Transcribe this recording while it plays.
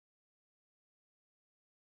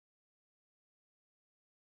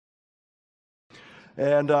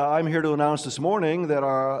And I'm here to announce this morning that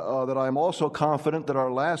I'm also confident that our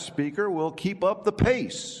last speaker will keep up the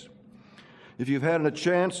pace. If you've had a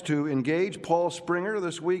chance to engage Paul Springer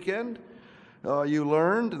this weekend, you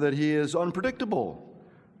learned that he is unpredictable,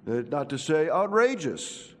 not to say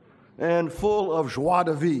outrageous, and full of joie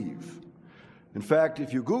de vivre. In fact,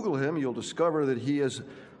 if you Google him, you'll discover that he is,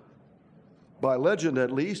 by legend at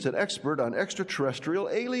least, an expert on extraterrestrial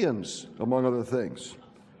aliens, among other things.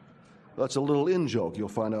 That's a little in-joke you'll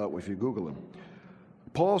find out if you Google him.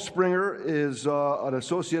 Paul Springer is an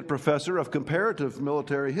associate professor of comparative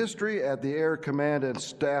military history at the Air Command and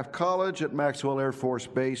Staff College at Maxwell Air Force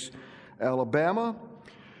Base, Alabama.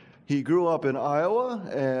 He grew up in Iowa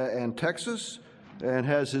and Texas and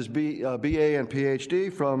has his BA and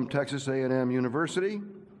PhD from Texas A&M University.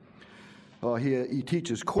 He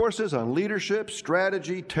teaches courses on leadership,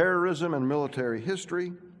 strategy, terrorism, and military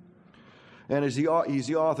history. And he's the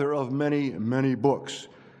author of many, many books.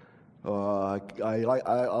 I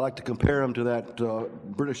like to compare him to that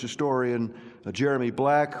British historian Jeremy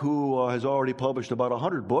Black, who has already published about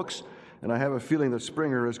 100 books, and I have a feeling that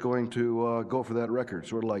Springer is going to go for that record,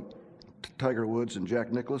 sort of like Tiger Woods and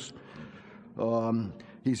Jack Nicklaus.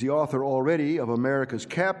 He's the author already of America's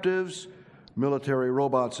Captives, Military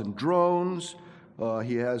Robots and Drones.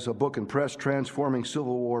 He has a book in press, Transforming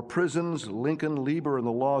Civil War Prisons, Lincoln, Lieber, and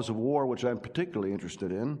the Laws of War, which I'm particularly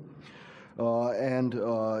interested in, and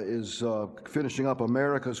is finishing up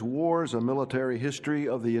America's Wars, a Military History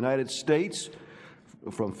of the United States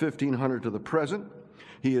from 1500 to the present.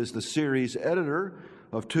 He is the series editor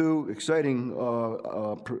of two exciting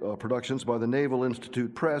productions by the Naval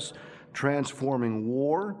Institute Press, Transforming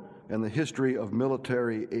War and the History of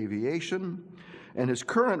Military Aviation. And his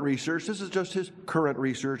current research, this is just his current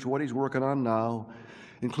research, what he's working on now,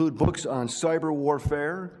 include books on cyber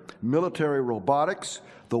warfare, military robotics,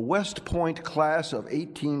 the West Point class of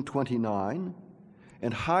 1829,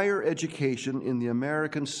 and higher education in the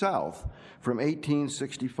American South from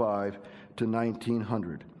 1865 to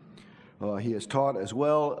 1900. He has taught as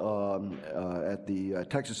well at the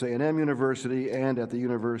Texas A&M University and at the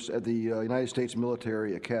United States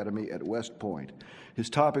Military Academy at West Point.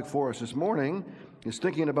 His topic for us this morning is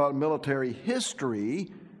thinking about military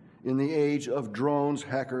history in the age of drones,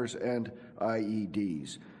 hackers, and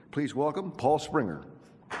IEDs. Please welcome Paul Springer.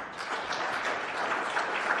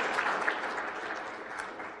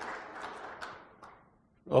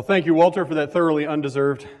 Well, thank you, Walter, for that thoroughly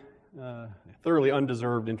undeserved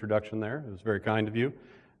introduction there. It was very kind of you.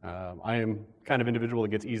 I am kind of individual that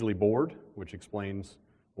gets easily bored, which explains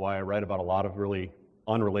why I write about a lot of really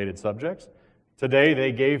unrelated subjects. Today,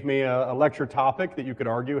 they gave me a lecture topic that you could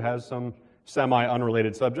argue has some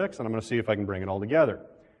semi-unrelated subjects, and I'm going to see if I can bring it all together.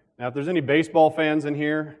 Now, if there's any baseball fans in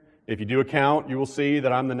here, if you do a count, you will see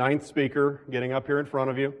that I'm the 9th speaker getting up here in front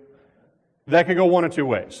of you. That could go one of two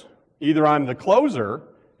ways. Either I'm the closer,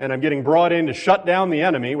 and I'm getting brought in to shut down the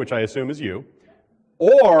enemy, which I assume is you,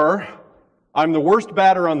 or I'm the worst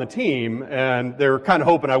batter on the team, and they're kind of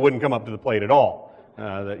hoping I wouldn't come up to the plate at all.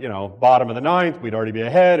 Bottom of the 9th, we'd already be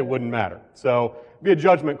ahead, it wouldn't matter. So it'd be a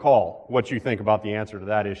judgment call what you think about the answer to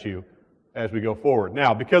that issue as we go forward.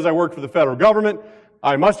 Now, because I work for the federal government,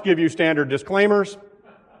 I must give you standard disclaimers.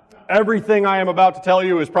 Everything I am about to tell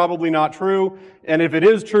you is probably not true, and if it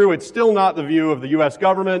is true, it's still not the view of the U.S.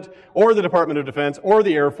 government, or the Department of Defense, or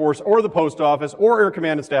the Air Force, or the Post Office, or Air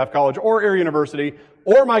Command and Staff College, or Air University,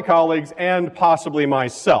 or my colleagues, and possibly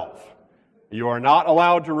myself. You are not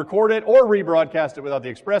allowed to record it or rebroadcast it without the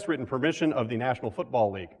express written permission of the National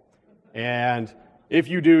Football League. And if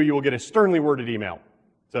you do, you will get a sternly worded email.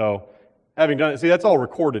 So, having done it, see, that's all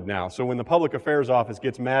recorded now. So when the Public Affairs Office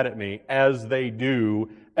gets mad at me, as they do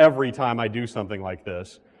every time I do something like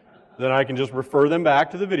this, then I can just refer them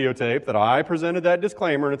back to the videotape that I presented that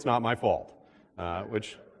disclaimer and it's not my fault,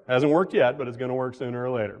 which hasn't worked yet, but it's going to work sooner or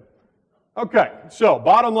later. Okay, so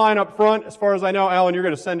bottom line up front, as far as I know, Alan, you're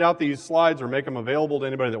going to send out these slides or make them available to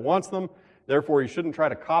anybody that wants them. Therefore, you shouldn't try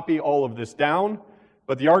to copy all of this down.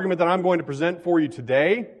 But the argument that I'm going to present for you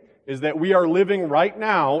today is that we are living right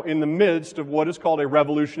now in the midst of what is called a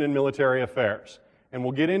revolution in military affairs. And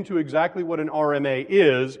we'll get into exactly what an RMA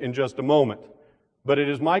is in just a moment. But it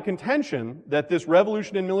is my contention that this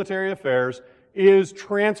revolution in military affairs is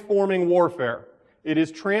transforming warfare. It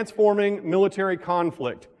is transforming military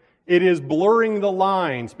conflict. It is blurring the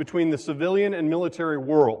lines between the civilian and military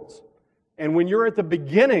worlds. And when you're at the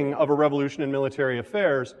beginning of a revolution in military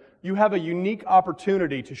affairs, you have a unique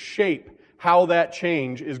opportunity to shape how that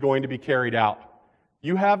change is going to be carried out.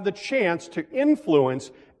 You have the chance to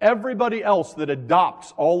influence everybody else that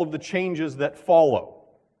adopts all of the changes that follow.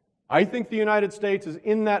 I think the United States is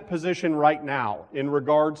in that position right now in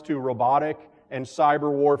regards to robotic and cyber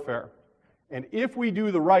warfare. And if we do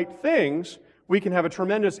the right things, we can have a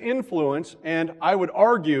tremendous influence, and I would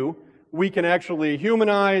argue we can actually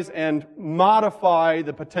humanize and modify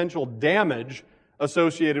the potential damage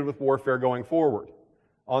associated with warfare going forward.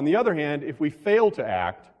 On the other hand, if we fail to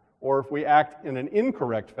act, or if we act in an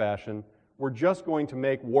incorrect fashion, we're just going to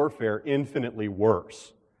make warfare infinitely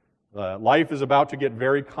worse. Life is about to get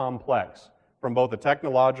very complex from both a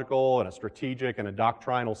technological and a strategic and a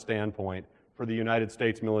doctrinal standpoint for the United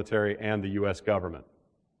States military and the U.S. government.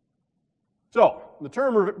 So, the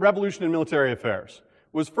term revolution in military affairs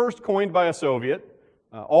was first coined by a Soviet.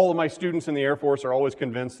 All of my students in the Air Force are always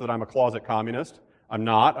convinced that I'm a closet communist. I'm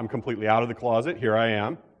not. I'm completely out of the closet. Here I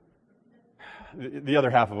am. The other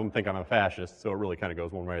half of them think I'm a fascist, so it really kind of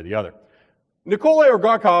goes one way or the other. Nikolai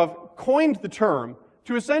Orgakov coined the term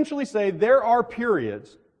to essentially say there are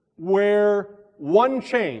periods where one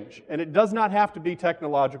change, and it does not have to be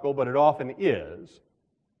technological, but it often is,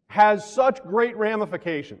 has such great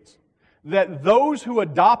ramifications that those who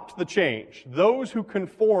adopt the change, those who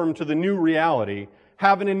conform to the new reality,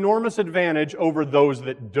 have an enormous advantage over those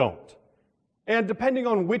that don't. And depending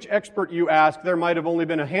on which expert you ask, there might have only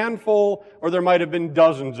been a handful, or there might have been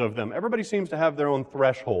dozens of them. Everybody seems to have their own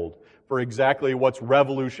threshold for exactly what's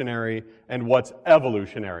revolutionary and what's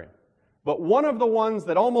evolutionary. But one of the ones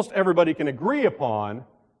that almost everybody can agree upon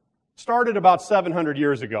started about 700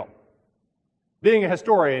 years ago. Being a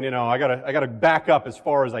historian, I gotta back up as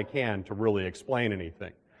far as I can to really explain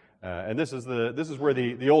anything. And this is where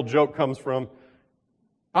the old joke comes from.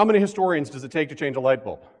 How many historians does it take to change a light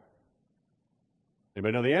bulb?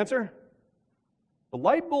 Anybody know the answer? The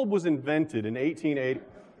light bulb was invented in 1880.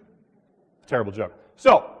 Terrible joke.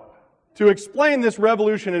 So, to explain this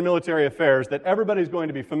revolution in military affairs that everybody's going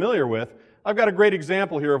to be familiar with, I've got a great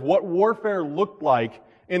example here of what warfare looked like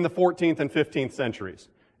in the 14th and 15th centuries.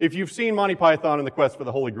 If you've seen Monty Python and the Quest for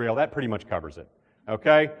the Holy Grail, that pretty much covers it.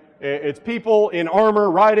 Okay? It's people in armor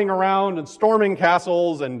riding around and storming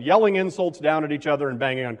castles and yelling insults down at each other and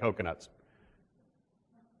banging on coconuts.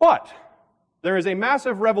 But there is a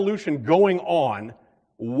massive revolution going on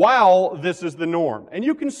while this is the norm. And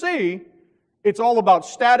you can see it's all about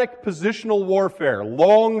static positional warfare,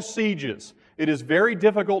 long sieges. It is very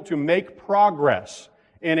difficult to make progress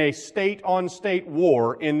in a state-on-state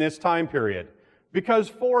war in this time period. Because,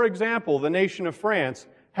 for example, the nation of France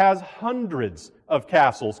has hundreds of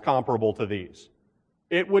castles comparable to these.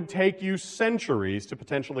 It would take you centuries to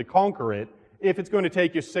potentially conquer it if it's going to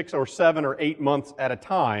take you 6 or 7 or 8 months at a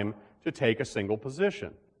time to take a single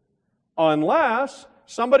position. Unless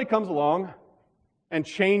somebody comes along and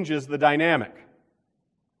changes the dynamic.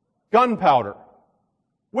 Gunpowder,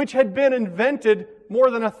 which had been invented more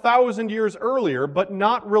than 1,000 years earlier, but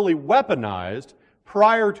not really weaponized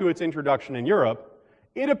prior to its introduction in Europe,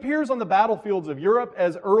 it appears on the battlefields of Europe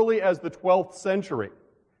as early as the 12th century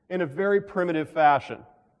in a very primitive fashion.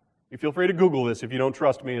 You feel free to Google this if you don't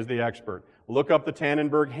trust me as the expert. Look up the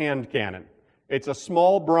Tannenberg hand cannon. It's a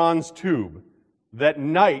small bronze tube that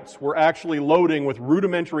knights were actually loading with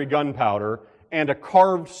rudimentary gunpowder and a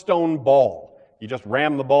carved stone ball. You just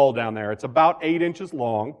ram the ball down there. It's about 8 inches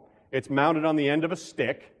long. It's mounted on the end of a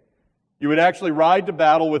stick. You would actually ride to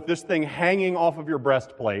battle with this thing hanging off of your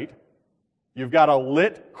breastplate. You've got a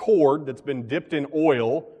lit cord that's been dipped in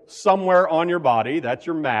oil somewhere on your body. That's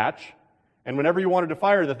your match. And whenever you wanted to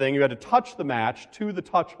fire the thing, you had to touch the match to the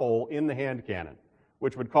touch hole in the hand cannon,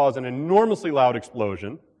 which would cause an enormously loud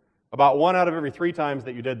explosion. About 1 out of every 3 times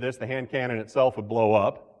that you did this, the hand cannon itself would blow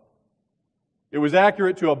up. It was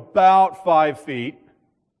accurate to about 5 feet,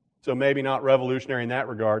 so maybe not revolutionary in that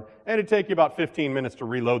regard, and it'd take you about 15 minutes to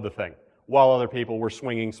reload the thing, while other people were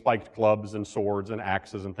swinging spiked clubs and swords and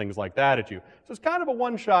axes and things like that at you. So it's kind of a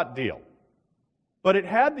one-shot deal. But it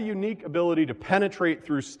had the unique ability to penetrate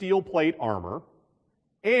through steel plate armor,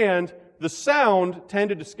 and the sound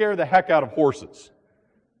tended to scare the heck out of horses.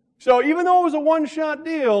 So even though it was a one-shot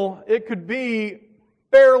deal, it could be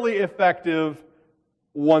fairly effective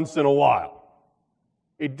once in a while.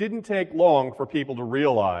 It didn't take long for people to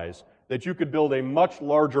realize that you could build a much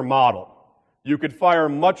larger model. You could fire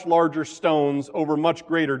much larger stones over much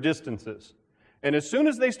greater distances. And as soon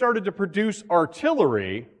as they started to produce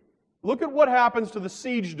artillery, look at what happens to the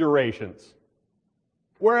siege durations.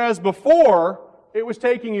 Whereas before, it was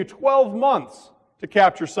taking you 12 months to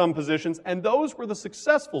capture some positions, and those were the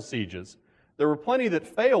successful sieges. There were plenty that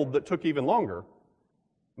failed that took even longer.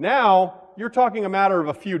 Now, you're talking a matter of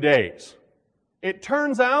a few days. It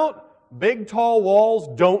turns out, big tall walls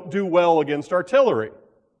don't do well against artillery.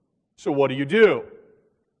 So what do?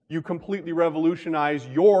 you completely revolutionize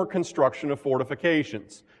your construction of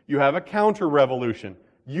fortifications. You have a counter-revolution.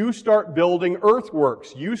 You start building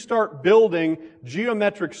earthworks. You start building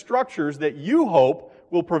geometric structures that you hope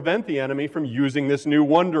will prevent the enemy from using this new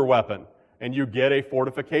wonder weapon. And you get a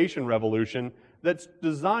fortification revolution that's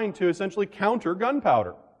designed to essentially counter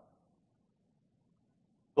gunpowder.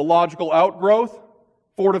 The logical outgrowth,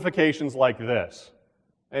 fortifications like this.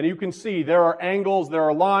 And you can see there are angles, there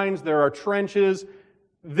are lines, there are trenches.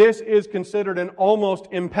 This is considered an almost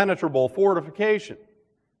impenetrable fortification.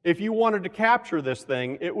 If you wanted to capture this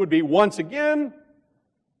thing, it would be, once again,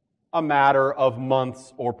 a matter of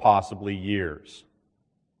months or possibly years.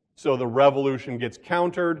 So the revolution gets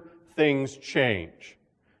countered, things change.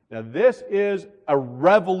 Now this is a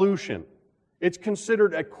revolution. It's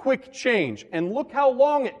considered a quick change. And look how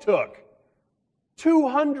long it took.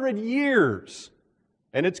 200 years.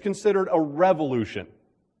 And it's considered a revolution,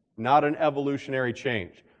 not an evolutionary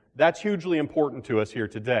change. That's hugely important to us here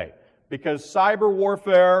today, because cyber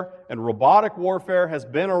warfare and robotic warfare has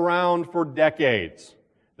been around for decades.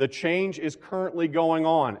 The change is currently going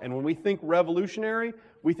on. And when we think revolutionary,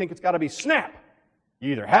 we think it's got to be snap.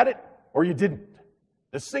 You either had it or you didn't.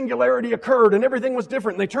 The singularity occurred and everything was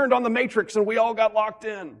different, and they turned on the matrix and we all got locked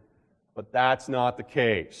in. But that's not the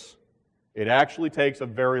case. It actually takes a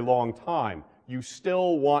very long time. You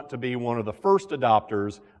still want to be one of the first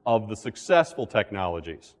adopters of the successful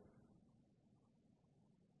technologies.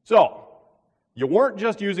 So, you weren't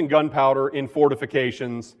just using gunpowder in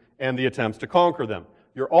fortifications and the attempts to conquer them.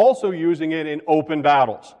 You're also using it in open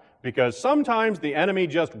battles, because sometimes the enemy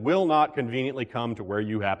just will not conveniently come to where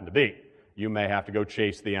you happen to be. You may have to go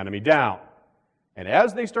chase the enemy down. And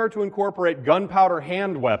as they start to incorporate gunpowder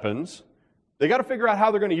hand weapons, they got to figure out how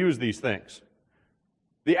they're going to use these things.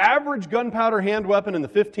 The average gunpowder hand weapon in the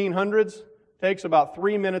 1500s takes about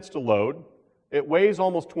 3 minutes to load. It weighs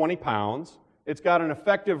almost 20 pounds. It's got an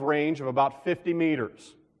effective range of about 50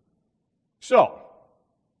 meters. So,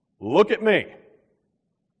 look at me.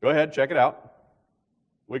 Go ahead, check it out.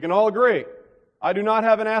 We can all agree, I do not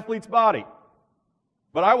have an athlete's body.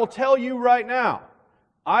 But I will tell you right now,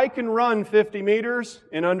 I can run 50 meters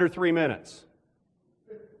in under 3 minutes.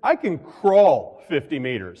 I can crawl 50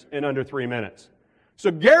 meters in under 3 minutes. So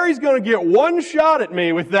Gary's going to get one shot at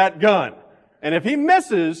me with that gun. And if he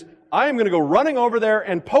misses, I am going to go running over there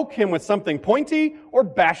and poke him with something pointy or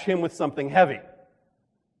bash him with something heavy.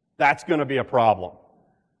 That's going to be a problem.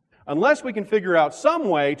 Unless we can figure out some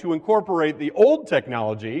way to incorporate the old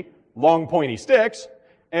technology, long pointy sticks,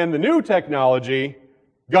 and the new technology,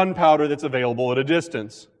 gunpowder that's available at a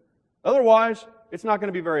distance. Otherwise, it's not going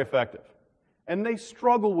to be very effective. And they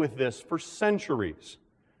struggle with this for centuries.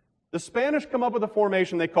 The Spanish come up with a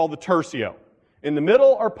formation they call the tercio. In the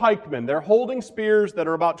middle are pikemen. They're holding spears that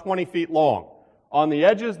are about 20 feet long. On the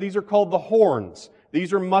edges, these are called the horns.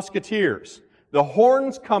 These are musketeers. The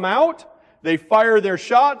horns come out, they fire their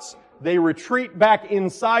shots, they retreat back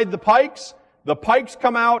inside the pikes. The pikes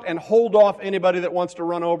come out and hold off anybody that wants to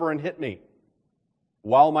run over and hit me,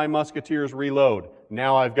 while my musketeers reload.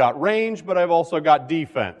 Now I've got range, but I've also got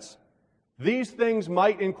defense. These things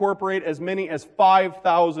might incorporate as many as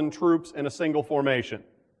 5,000 troops in a single formation.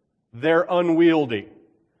 They're unwieldy,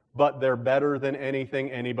 but they're better than anything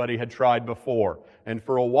anybody had tried before. And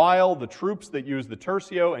for a while, the troops that use the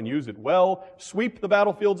tercio and use it well sweep the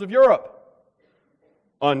battlefields of Europe.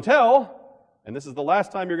 Until, and this is the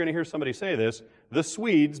last time you're going to hear somebody say this, the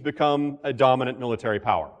Swedes become a dominant military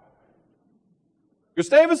power.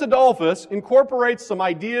 Gustavus Adolphus incorporates some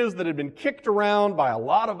ideas that had been kicked around by a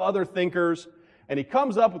lot of other thinkers, and he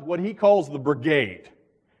comes up with what he calls the brigade.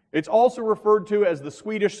 It's also referred to as the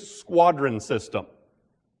Swedish squadron system.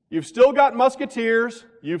 You've still got musketeers,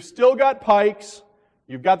 you've still got pikes,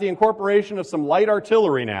 you've got the incorporation of some light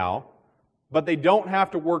artillery now, but they don't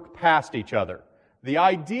have to work past each other. The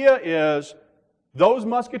idea is those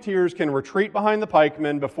musketeers can retreat behind the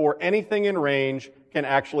pikemen before anything in range can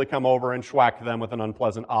actually come over and schwack them with an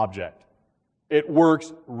unpleasant object. It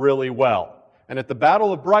works really well. And at the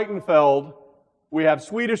Battle of Breitenfeld, we have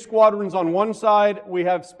Swedish squadrons on one side, we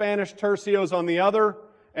have Spanish tercios on the other,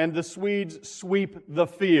 and the Swedes sweep the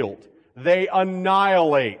field. They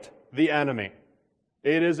annihilate the enemy.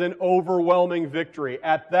 It is an overwhelming victory.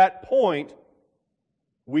 At that point,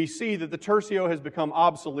 we see that the tercio has become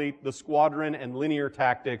obsolete. The squadron and linear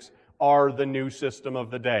tactics are the new system of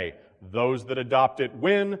the day. Those that adopt it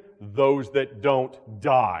win, those that don't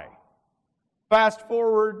die. Fast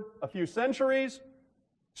forward a few centuries,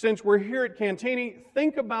 since we're here at Cantini,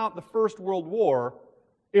 think about the First World War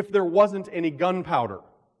if there wasn't any gunpowder.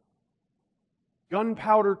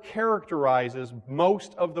 Gunpowder characterizes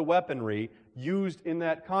most of the weaponry used in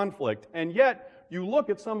that conflict. And yet, you look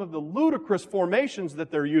at some of the ludicrous formations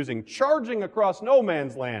that they're using, charging across no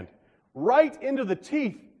man's land, right into the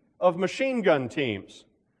teeth of machine gun teams,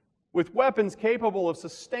 with weapons capable of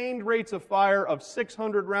sustained rates of fire of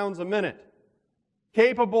 600 rounds a minute,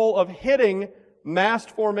 capable of hitting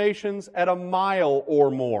massed formations at a mile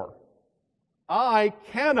or more. I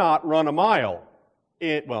cannot run a mile.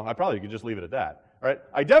 Well, I probably could just leave it at that. All right?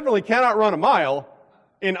 I definitely cannot run a mile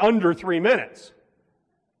in under 3 minutes.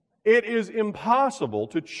 It is impossible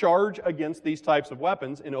to charge against these types of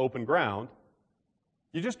weapons in open ground.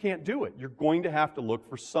 You just can't do it. You're going to have to look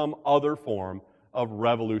for some other form of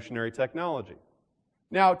revolutionary technology.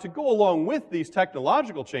 Now, to go along with these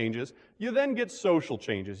technological changes, you then get social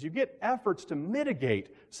changes. You get efforts to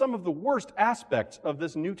mitigate some of the worst aspects of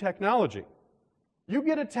this new technology. You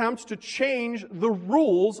get attempts to change the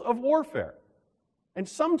rules of warfare. And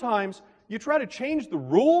sometimes you try to change the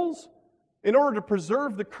rules in order to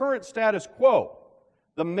preserve the current status quo.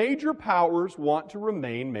 The major powers want to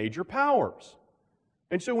remain major powers.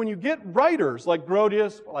 And so when you get writers like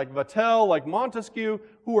Grotius, like Vattel, like Montesquieu,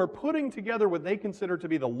 who are putting together what they consider to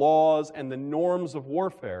be the laws and the norms of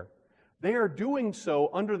warfare, they are doing so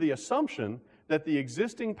under the assumption that the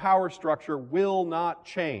existing power structure will not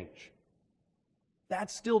change.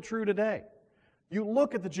 That's still true today. You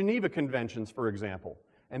look at the Geneva Conventions, for example,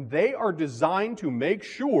 and they are designed to make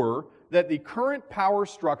sure that the current power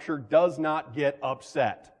structure does not get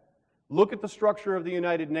upset. Look at the structure of the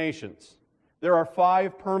United Nations. There are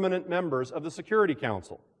 5 permanent members of the Security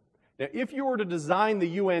Council. Now, if you were to design the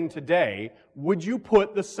UN today, would you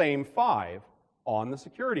put the same 5 on the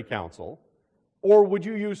Security Council? Or would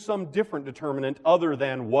you use some different determinant other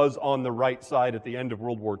than was on the right side at the end of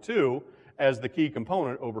World War II as the key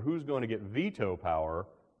component over who's going to get veto power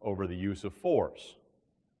over the use of force?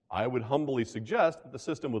 I would humbly suggest that the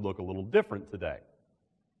system would look a little different today.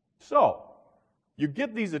 So, you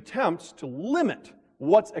get these attempts to limit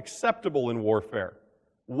what's acceptable in warfare,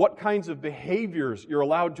 what kinds of behaviors you're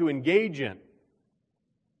allowed to engage in.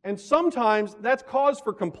 And sometimes that's cause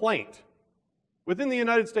for complaint. Within the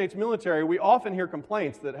United States military, we often hear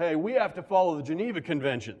complaints that, hey, we have to follow the Geneva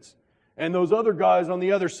Conventions, and those other guys on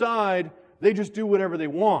the other side, they just do whatever they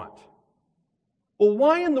want. Well,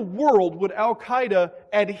 why in the world would Al-Qaeda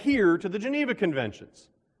adhere to the Geneva Conventions?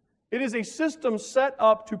 It is a system set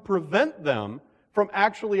up to prevent them from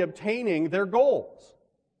actually obtaining their goals.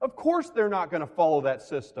 Of course they're not going to follow that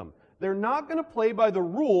system. They're not going to play by the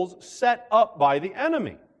rules set up by the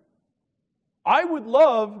enemy. I would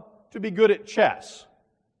love to be good at chess.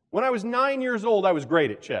 When I was 9 years old, I was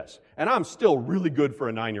great at chess, and I'm still really good for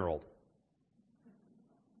a 9-year-old.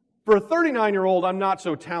 For a 39-year-old, I'm not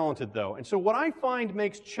so talented, though. And so what I find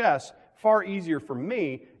makes chess far easier for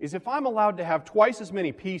me is if I'm allowed to have twice as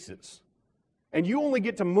many pieces, and you only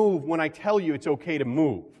get to move when I tell you it's okay to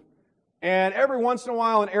move. And every once in a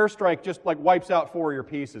while, an airstrike just like wipes out 4 of your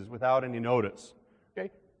pieces without any notice.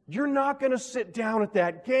 Okay? You're not going to sit down at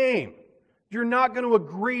that game. You're not going to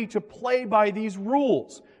agree to play by these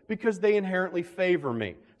rules because they inherently favor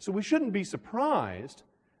me. So we shouldn't be surprised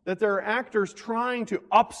that there are actors trying to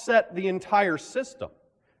upset the entire system.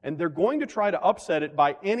 And they're going to try to upset it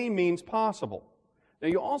by any means possible. Now,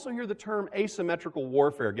 you also hear the term asymmetrical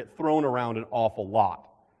warfare get thrown around an awful lot.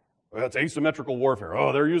 Well, that's asymmetrical warfare.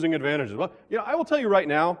 Oh, they're using advantages. Well, I will tell you right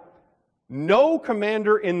now, no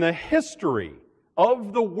commander in the history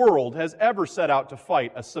of the world has ever set out to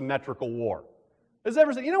fight a symmetrical war. Has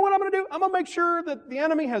ever said, you know what I'm going to do? I'm going to make sure that the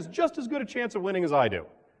enemy has just as good a chance of winning as I do.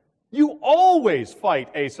 You always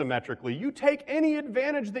fight asymmetrically. You take any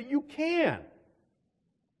advantage that you can.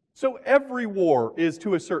 So every war is,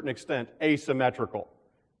 to a certain extent, asymmetrical.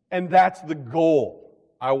 And that's the goal.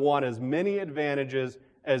 I want as many advantages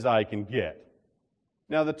as I can get.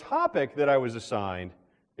 Now, the topic that I was assigned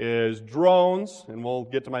is drones, and we'll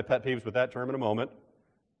get to my pet peeves with that term in a moment,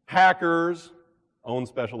 hackers, own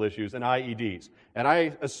special issues, and IEDs. And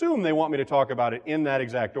I assume they want me to talk about it in that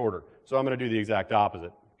exact order. So I'm going to do the exact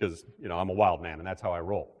opposite because, I'm a wild man, and that's how I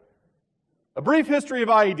roll. A brief history of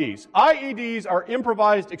IEDs. IEDs are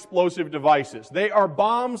improvised explosive devices. They are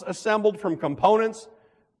bombs assembled from components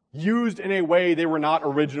used in a way they were not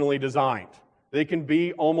originally designed. They can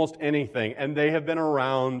be almost anything, and they have been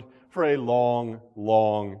around for a long,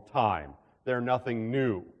 long time. They're nothing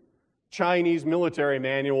new. Chinese military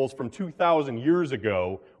manuals from 2,000 years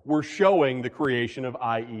ago were showing the creation of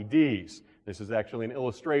IEDs. This is actually an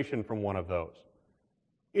illustration from one of those.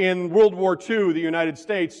 In World War II, the United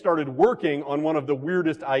States started working on one of the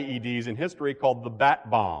weirdest IEDs in history called the bat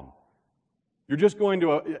bomb. You're just going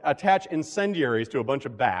to attach incendiaries to a bunch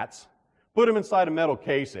of bats, put them inside a metal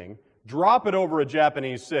casing, drop it over a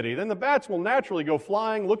Japanese city. Then the bats will naturally go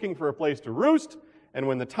flying, looking for a place to roost, and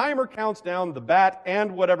when the timer counts down, the bat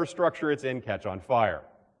and whatever structure it's in catch on fire.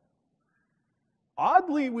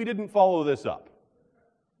 Oddly, we didn't follow this up.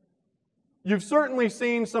 You've certainly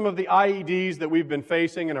seen some of the IEDs that we've been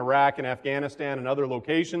facing in Iraq and Afghanistan and other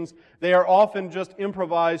locations. They are often just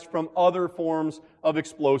improvised from other forms of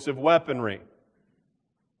explosive weaponry.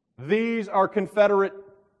 These are Confederate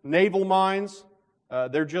naval mines.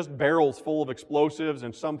 They're just barrels full of explosives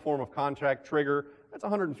and some form of contact trigger. That's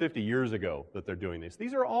 150 years ago that they're doing these.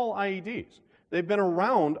 These are all IEDs. They've been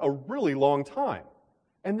around a really long time.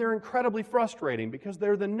 And they're incredibly frustrating because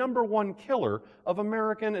they're the #1 killer of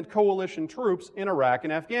American and coalition troops in Iraq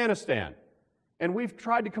and Afghanistan. And we've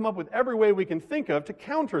tried to come up with every way we can think of to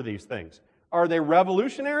counter these things. Are they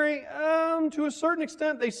revolutionary? To a certain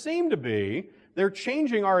extent, they seem to be. They're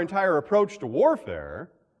changing our entire approach to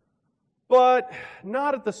warfare, but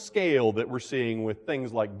not at the scale that we're seeing with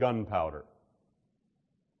things like gunpowder.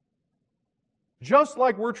 Just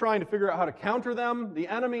like we're trying to figure out how to counter them, the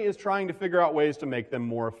enemy is trying to figure out ways to make them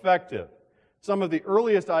more effective. Some of the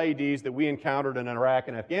earliest IEDs that we encountered in Iraq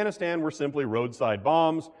and Afghanistan were simply roadside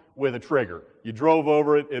bombs with a trigger. You drove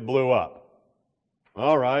over it, it blew up.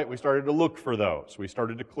 All right, we started to look for those. We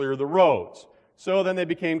started to clear the roads. So then they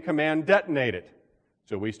became command detonated.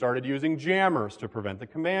 So we started using jammers to prevent the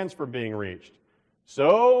commands from being reached.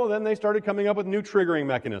 So then they started coming up with new triggering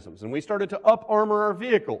mechanisms, and we started to up-armor our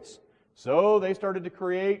vehicles. So they started to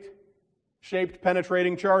create shaped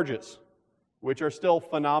penetrating charges, which are still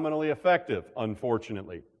phenomenally effective,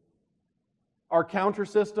 unfortunately. Our counter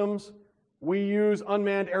systems, we use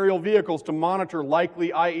unmanned aerial vehicles to monitor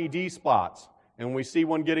likely IED spots. And when we see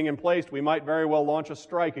one getting in place, we might very well launch a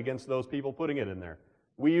strike against those people putting it in there.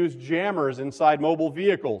 We use jammers inside mobile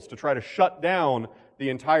vehicles to try to shut down the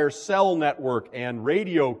entire cell network and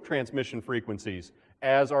radio transmission frequencies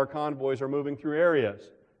as our convoys are moving through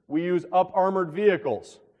areas. We use up-armored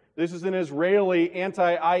vehicles. This is an Israeli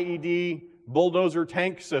anti-IED bulldozer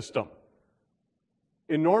tank system.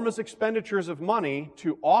 Enormous expenditures of money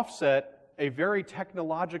to offset a very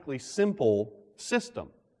technologically simple system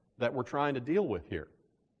that we're trying to deal with here.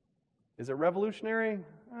 Is it revolutionary?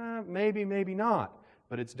 Maybe, maybe not.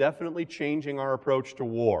 But it's definitely changing our approach to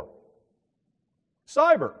war.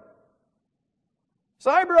 Cyber.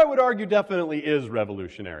 Cyber, I would argue, definitely is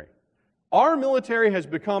revolutionary. Our military has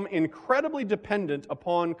become incredibly dependent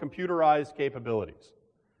upon computerized capabilities.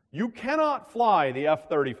 You cannot fly the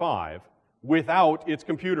F-35 without its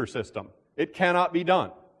computer system. It cannot be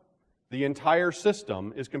done. The entire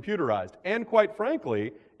system is computerized. And quite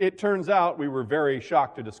frankly, it turns out, we were very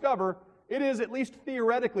shocked to discover, it is at least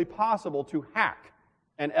theoretically possible to hack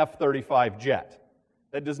an F-35 jet.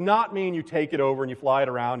 That does not mean you take it over and you fly it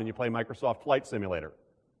around and you play Microsoft Flight Simulator.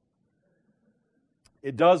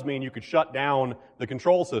 It does mean you could shut down the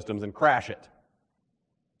control systems and crash it.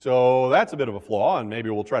 So that's a bit of a flaw, and maybe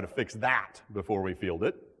we'll try to fix that before we field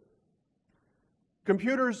it.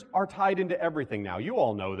 Computers are tied into everything now. You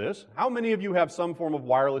all know this. How many of you have some form of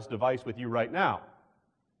wireless device with you right now?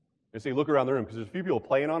 You see, look around the room, because there's a few people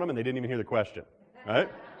playing on them and they didn't even hear the question. Right?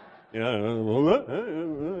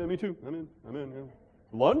 Me too. I'm in.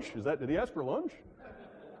 Lunch? Did he ask for lunch?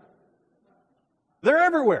 They're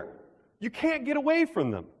everywhere. You can't get away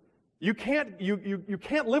from them. You can't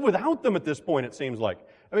live without them at this point, it seems like.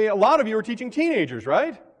 I mean, a lot of you are teaching teenagers,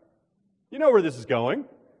 right? You know where this is going.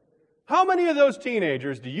 How many of those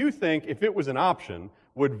teenagers do you think, if it was an option,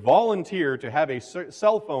 would volunteer to have a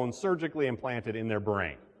cell phone surgically implanted in their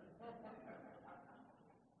brain?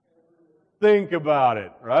 Think about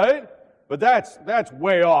it, right? But that's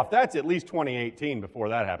way off. That's at least 2018 before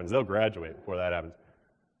that happens. They'll graduate before that happens.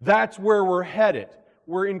 That's where we're headed.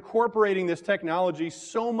 We're incorporating this technology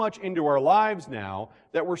so much into our lives now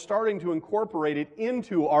that we're starting to incorporate it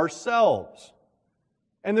into ourselves.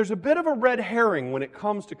 And there's a bit of a red herring when it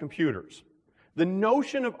comes to computers. The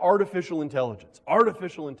notion of artificial intelligence.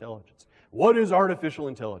 Artificial intelligence. What is artificial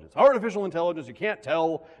intelligence? Artificial intelligence, you can't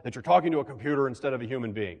tell that you're talking to a computer instead of a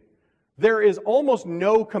human being. There is almost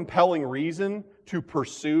no compelling reason to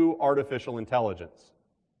pursue artificial intelligence.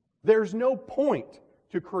 There's no point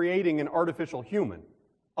to creating an artificial human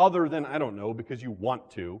other than, I don't know, because you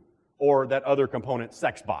want to, or that other component,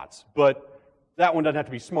 sex bots. But that one doesn't have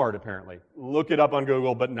to be smart, apparently. Look it up on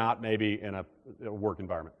Google, but not maybe in a work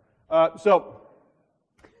environment. So,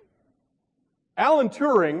 Alan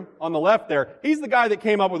Turing, on the left there, he's the guy that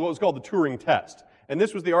came up with what was called the Turing test. And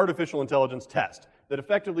this was the artificial intelligence test, that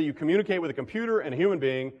effectively you communicate with a computer and a human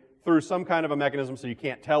being through some kind of a mechanism so you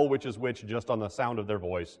can't tell which is which just on the sound of their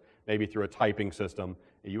voice, maybe through a typing system.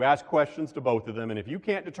 You ask questions to both of them, and if you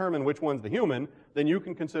can't determine which one's the human, then you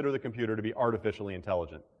can consider the computer to be artificially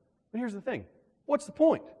intelligent. But here's the thing. What's the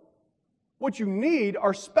point? What you need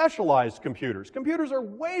are specialized computers. Computers are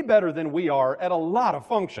way better than we are at a lot of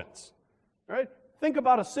functions. Right? Think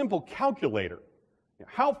about a simple calculator.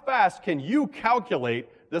 How fast can you calculate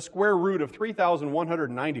the square root of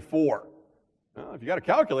 3,194? Well, if you got a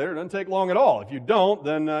calculator, it doesn't take long at all. If you don't,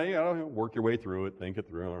 then you got to work your way through it, think it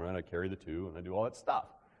through. All right, I carry the 2 and I do all that stuff.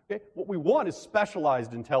 Okay? What we want is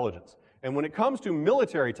specialized intelligence. And when it comes to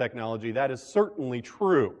military technology, that is certainly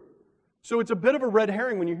true. So it's a bit of a red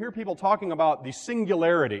herring when you hear people talking about the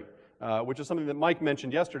singularity, which is something that Mike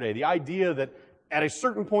mentioned yesterday, the idea that at a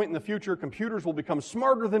certain point in the future, computers will become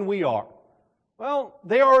smarter than we are. Well,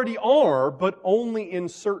 they already are, but only in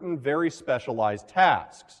certain very specialized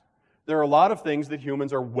tasks. There are a lot of things that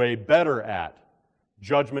humans are way better at.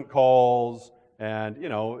 Judgment calls and,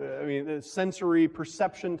 sensory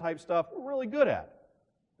perception type stuff, we're really good at.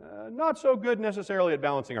 Not so good necessarily at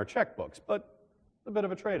balancing our checkbooks, but a bit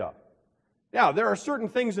of a trade-off. Now, there are certain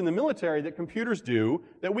things in the military that computers do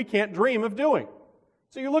that we can't dream of doing.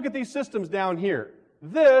 So you look at these systems down here.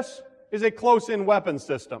 This is a close-in weapon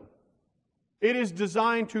system. It is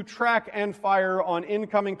designed to track and fire on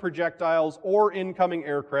incoming projectiles or incoming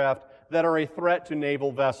aircraft that are a threat to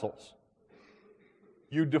naval vessels.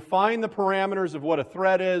 You define the parameters of what a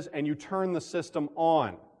threat is and you turn the system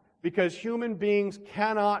on, because human beings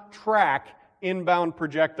cannot track inbound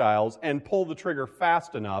projectiles and pull the trigger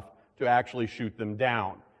fast enough to actually shoot them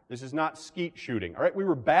down. This is not skeet shooting. All right, we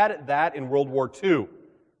were bad at that in World War II.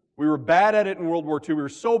 We were bad at it in World War II. We were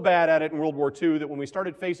so bad at it in World War II that when we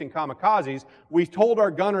started facing kamikazes, we told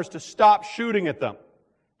our gunners to stop shooting at them.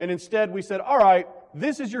 And instead we said, all right,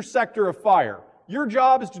 this is your sector of fire. Your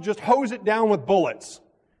job is to just hose it down with bullets.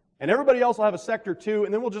 And everybody else will have a sector too,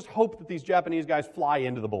 and then we'll just hope that these Japanese guys fly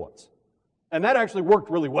into the bullets. And that actually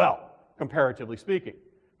worked really well, comparatively speaking.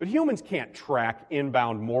 But humans can't track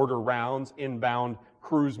inbound mortar rounds, inbound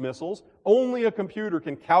cruise missiles. Only a computer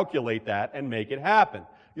can calculate that and make it happen.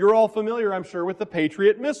 You're all familiar, I'm sure, with the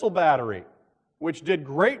Patriot missile battery, which did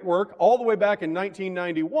great work all the way back in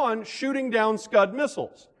 1991, shooting down Scud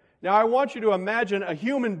missiles. Now, I want you to imagine a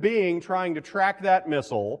human being trying to track that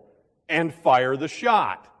missile and fire the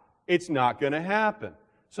shot. It's not going to happen.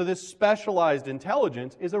 So this specialized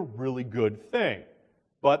intelligence is a really good thing.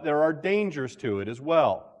 But there are dangers to it as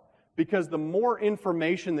well. Because the more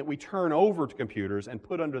information that we turn over to computers and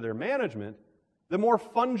put under their management, the more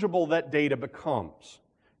fungible that data becomes.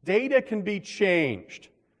 Data can be changed.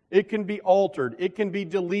 It can be altered. It can be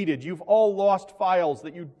deleted. You've all lost files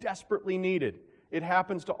that you desperately needed. It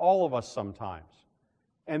happens to all of us sometimes.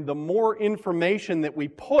 And the more information that we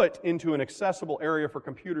put into an accessible area for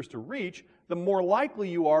computers to reach, the more likely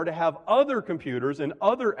you are to have other computers and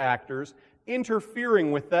other actors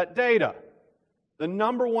interfering with that data. The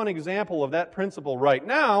number one example of that principle right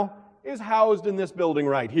now is housed in this building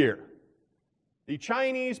right here. The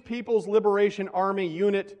Chinese People's Liberation Army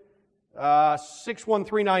Unit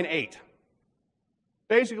 61398.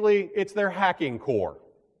 Basically, it's their hacking corps.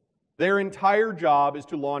 Their entire job is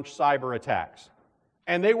to launch cyber attacks.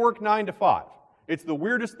 And they work 9 to 5. It's the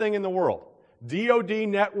weirdest thing in the world. DoD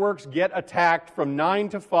networks get attacked from 9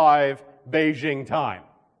 to 5 Beijing time.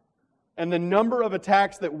 And the number of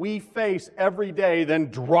attacks that we face every day then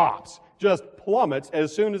drops, just plummets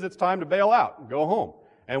as soon as it's time to bail out and go home.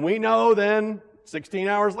 And we know then, 16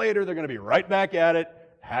 hours later, they're going to be right back at it,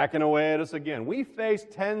 hacking away at us again. We face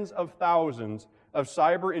tens of thousands of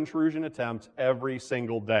cyber intrusion attempts every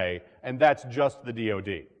single day, and that's just the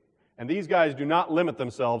DoD. And these guys do not limit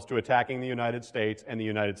themselves to attacking the United States and the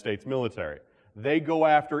United States military. They go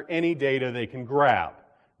after any data they can grab.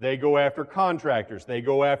 They go after contractors. They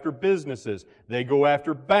go after businesses. They go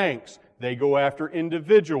after banks. They go after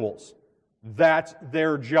individuals. That's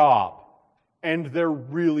their job. And they're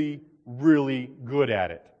really, really good at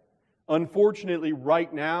it. Unfortunately,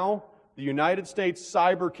 right now, the United States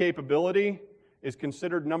cyber capability is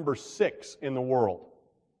considered number 6 in the world.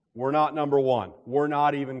 We're not number 1. We're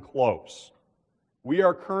not even close. We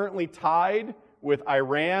are currently tied with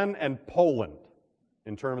Iran and Poland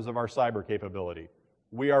in terms of our cyber capability.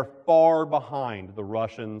 We are far behind the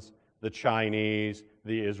Russians, the Chinese,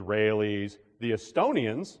 the Israelis, the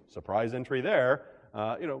Estonians. Surprise entry there.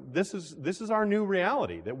 This is our new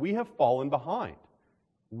reality, that we have fallen behind.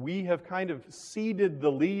 We have kind of ceded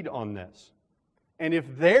the lead on this. And if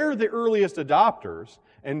they're the earliest adopters,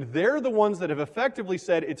 and they're the ones that have effectively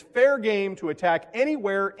said it's fair game to attack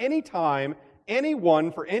anywhere, anytime,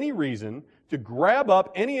 anyone, for any reason, to grab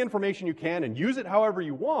up any information you can and use it however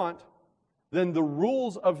you want, then the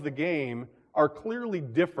rules of the game are clearly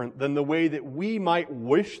different than the way that we might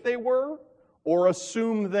wish they were or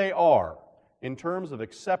assume they are in terms of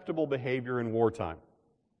acceptable behavior in wartime.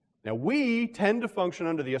 Now, we tend to function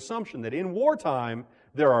under the assumption that in wartime,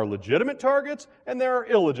 there are legitimate targets and there are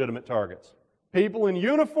illegitimate targets. People in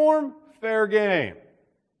uniform, fair game.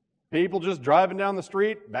 People just driving down the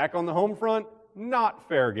street, back on the home front, not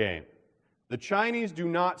fair game. The Chinese do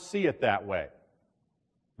not see it that way.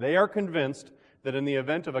 They are convinced that in the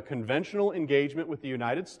event of a conventional engagement with the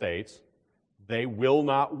United States, they will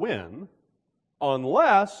not win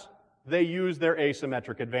unless they use their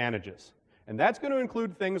asymmetric advantages. And that's going to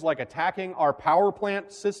include things like attacking our power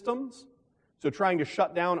plant systems, so trying to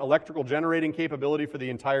shut down electrical generating capability for the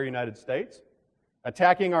entire United States,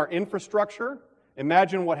 attacking our infrastructure.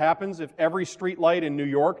 Imagine what happens if every street light in New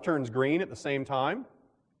York turns green at the same time.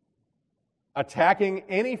 Attacking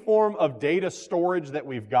any form of data storage that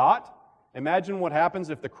we've got. Imagine what happens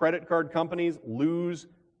if the credit card companies lose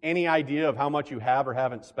any idea of how much you have or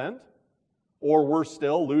haven't spent, or worse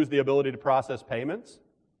still, lose the ability to process payments.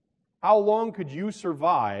 How long could you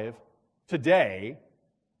survive today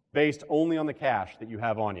based only on the cash that you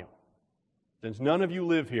have on you? Since none of you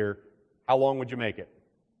live here, how long would you make it?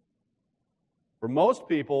 For most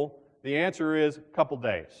people, the answer is a couple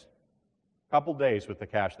days. A couple days with the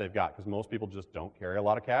cash they've got, because most people just don't carry a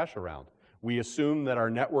lot of cash around. We assume that our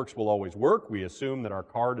networks will always work. We assume that our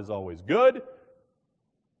card is always good.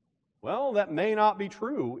 Well, that may not be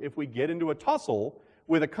true if we get into a tussle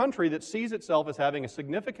with a country that sees itself as having a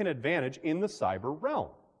significant advantage in the cyber realm.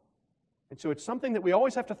 And so it's something that we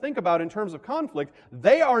always have to think about in terms of conflict.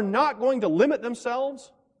 They are not going to limit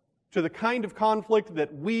themselves to the kind of conflict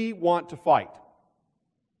that we want to fight.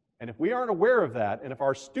 And if we aren't aware of that, and if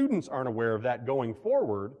our students aren't aware of that going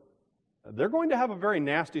forward, they're going to have a very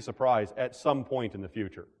nasty surprise at some point in the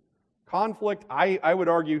future. Conflict, I would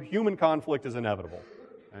argue, human conflict is inevitable.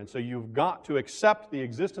 And so you've got to accept the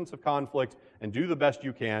existence of conflict and do the best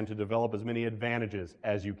you can to develop as many advantages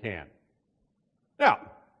as you can. Now,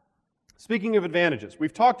 speaking of advantages,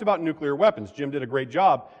 we've talked about nuclear weapons. Jim did a great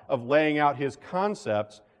job of laying out his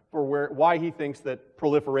concepts for why he thinks that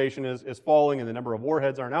proliferation is falling and the number of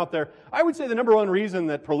warheads aren't out there. I would say the number one reason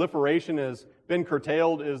that proliferation has been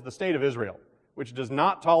curtailed is the state of Israel, which does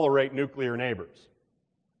not tolerate nuclear neighbors.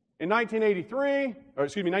 In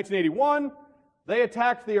 1981, they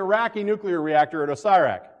attacked the Iraqi nuclear reactor at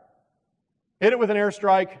Osirak. Hit it with an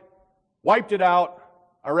airstrike, wiped it out.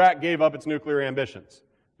 Iraq gave up its nuclear ambitions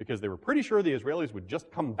because they were pretty sure the Israelis would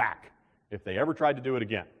just come back if they ever tried to do it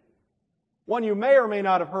again. One you may or may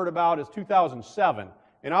not have heard about is 2007.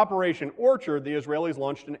 In Operation Orchard, the Israelis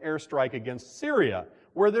launched an airstrike against Syria,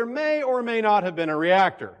 where there may or may not have been a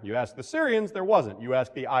reactor. You ask the Syrians, there wasn't. You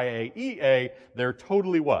ask the IAEA, there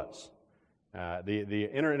totally was. The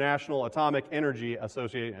International Atomic Energy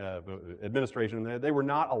Administration, they were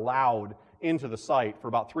not allowed into the site for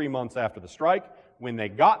about 3 months after the strike. When they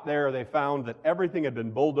got there, they found that everything had been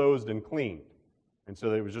bulldozed and cleaned. And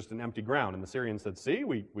so it was just an empty ground. And the Syrians said, see,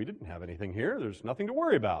 we didn't have anything here. There's nothing to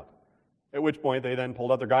worry about. At which point they then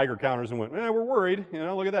pulled out their Geiger counters and went, we're worried.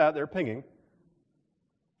 Look at that. They're pinging.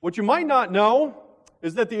 What you might not know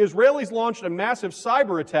is that the Israelis launched a massive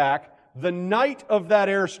cyber attack the night of that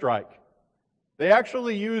airstrike. They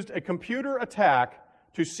actually used a computer attack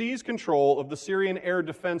to seize control of the Syrian air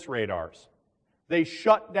defense radars. They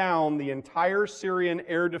shut down the entire Syrian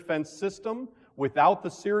air defense system without the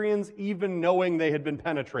Syrians even knowing they had been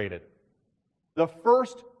penetrated. The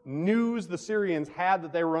first news the Syrians had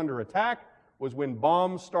that they were under attack was when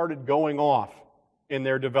bombs started going off in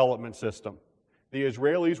their development system. The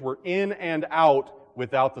Israelis were in and out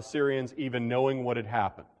without the Syrians even knowing what had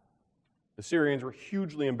happened. The Syrians were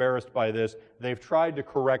hugely embarrassed by this. They've tried to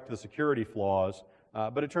correct the security flaws,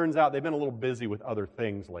 but it turns out they've been a little busy with other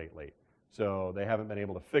things lately, so they haven't been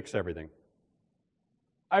able to fix everything.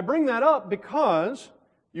 I bring that up because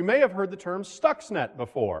you may have heard the term Stuxnet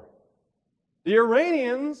before. The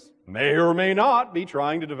Iranians may or may not be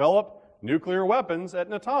trying to develop nuclear weapons at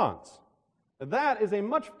Natanz. That is a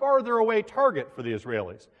much farther away target for the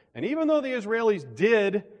Israelis. And even though the Israelis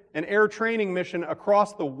did an air training mission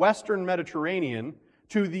across the western Mediterranean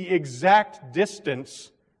to the exact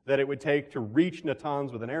distance that it would take to reach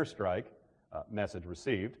Natanz with an airstrike, message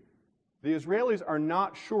received, the Israelis are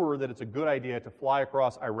not sure that it's a good idea to fly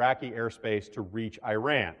across Iraqi airspace to reach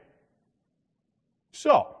Iran.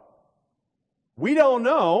 So, we don't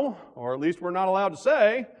know, or at least we're not allowed to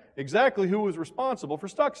say, exactly who was responsible for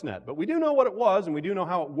Stuxnet, but we do know what it was and we do know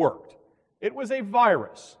how it worked. It was a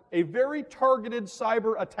virus, a very targeted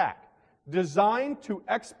cyber attack designed to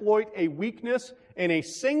exploit a weakness in a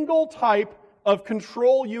single type of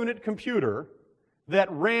control unit computer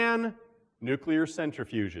that ran nuclear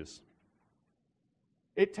centrifuges.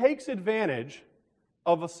 It takes advantage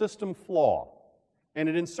of a system flaw, and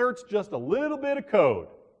it inserts just a little bit of code.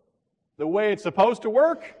 The way it's supposed to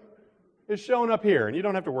work is shown up here, and you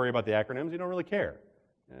don't have to worry about the acronyms, you don't really care.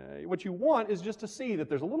 What you want is just to see that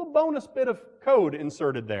there's a little bonus bit of code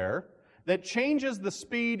inserted there that changes the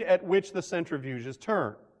speed at which the centrifuges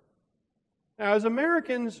turn. Now, as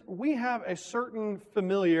Americans, we have a certain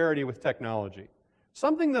familiarity with technology,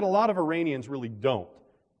 something that a lot of Iranians really don't,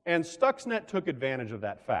 and Stuxnet took advantage of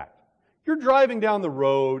that fact. You're driving down the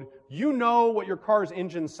road, you know what your car's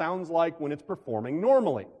engine sounds like when it's performing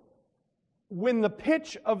normally. When the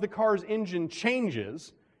pitch of the car's engine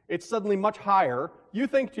changes, it's suddenly much higher, you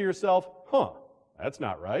think to yourself, that's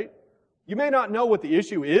not right. You may not know what the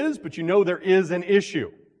issue is, but you know there is an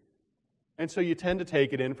issue. And so you tend to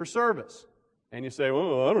take it in for service. And you say,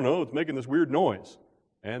 well, I don't know, it's making this weird noise.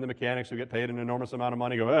 And the mechanics who get paid an enormous amount of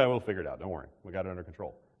money go, we'll figure it out, don't worry, we got it under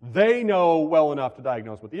control. They know well enough to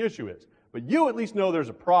diagnose what the issue is. But you at least know there's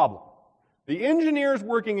a problem. The engineers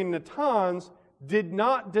working in Natanz did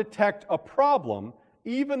not detect a problem,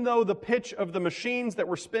 even though the pitch of the machines that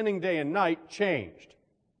were spinning day and night changed.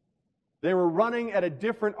 They were running at a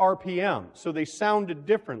different RPM, so they sounded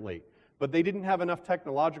differently, but they didn't have enough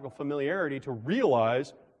technological familiarity to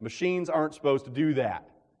realize machines aren't supposed to do that.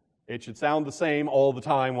 It should sound the same all the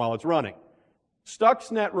time while it's running.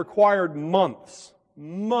 Stuxnet required months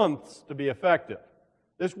to be effective.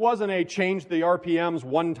 This wasn't a change the RPMs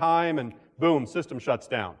one time and boom, system shuts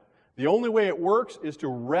down. The only way it works is to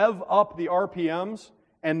rev up the RPMs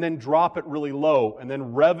and then drop it really low, and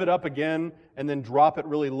then rev it up again and then drop it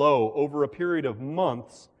really low. Over a period of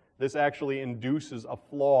months, this actually induces a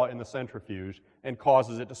flaw in the centrifuge and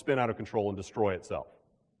causes it to spin out of control and destroy itself.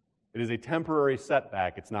 It is a temporary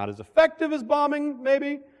setback. It's not as effective as bombing,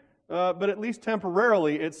 maybe, but at least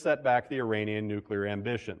temporarily it set back the Iranian nuclear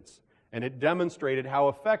ambitions. And it demonstrated how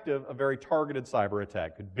effective a very targeted cyber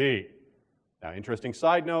attack could be. Now, interesting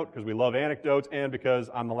side note, because we love anecdotes and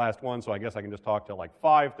because I'm the last one, so I guess I can just talk till like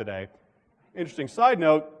 5 today. Interesting side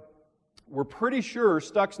note, we're pretty sure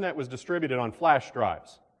Stuxnet was distributed on flash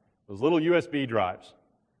drives, those little USB drives.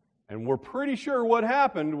 And we're pretty sure what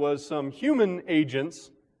happened was some human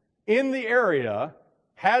agents in the area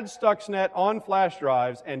had Stuxnet on flash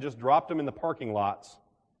drives and just dropped them in the parking lots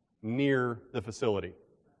near the facility.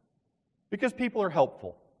 Because people are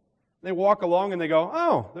helpful. They walk along and they go,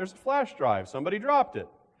 oh, there's a flash drive. Somebody dropped it.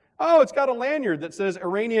 Oh, it's got a lanyard that says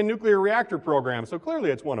Iranian nuclear reactor program, so clearly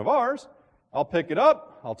it's one of ours. I'll pick it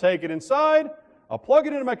up, I'll take it inside, I'll plug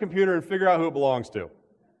it into my computer and figure out who it belongs to.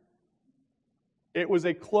 It was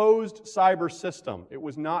a closed cyber system. It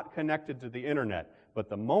was not connected to the internet. But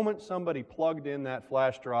the moment somebody plugged in that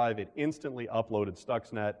flash drive, it instantly uploaded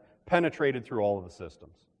Stuxnet, penetrated through all of the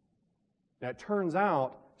systems. Now, it turns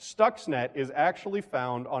out Stuxnet is actually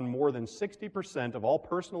found on more than 60% of all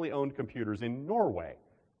personally owned computers in Norway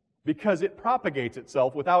because it propagates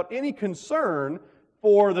itself without any concern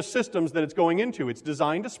for the systems that it's going into. It's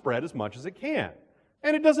designed to spread as much as it can.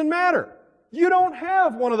 And it doesn't matter. You don't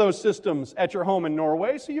have one of those systems at your home in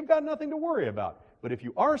Norway, so you've got nothing to worry about. But if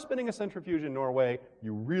you are spinning a centrifuge in Norway,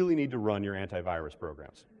 you really need to run your antivirus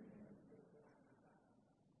programs.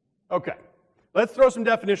 Okay. Let's throw some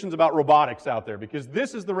definitions about robotics out there, because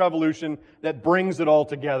this is the revolution that brings it all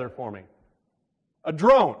together for me. A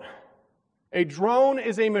drone. A drone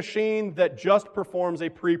is a machine that just performs a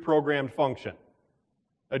pre-programmed function.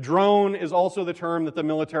 A drone is also the term that the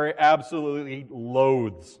military absolutely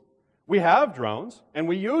loathes. We have drones, and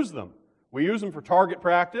we use them. We use them for target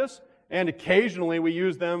practice, and occasionally we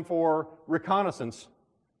use them for reconnaissance.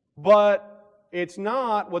 But it's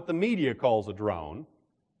not what the media calls a drone.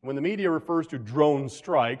 When the media refers to drone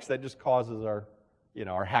strikes, that just causes our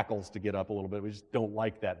hackles to get up a little bit. We just don't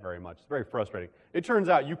like that very much. It's very frustrating. It turns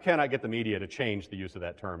out you cannot get the media to change the use of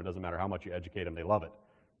that term. It doesn't matter how much you educate them, they love it.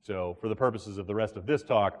 So for the purposes of the rest of this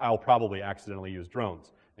talk, I'll probably accidentally use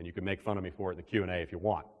drones, and you can make fun of me for it in the Q&A if you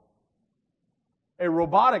want. A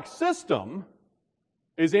robotic system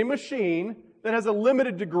is a machine that has a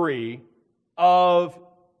limited degree of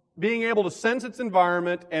being able to sense its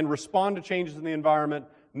environment and respond to changes in the environment,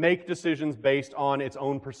 make decisions based on its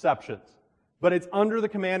own perceptions. But it's under the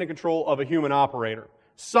command and control of a human operator.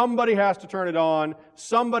 Somebody has to turn it on,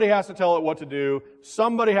 somebody has to tell it what to do,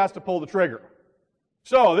 somebody has to pull the trigger.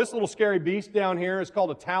 So this little scary beast down here is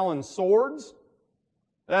called a Talon Swords.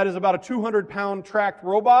 That is about a 200-pound tracked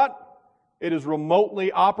robot. It is remotely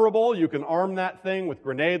operable. You can arm that thing with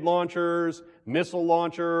grenade launchers, missile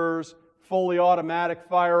launchers, fully automatic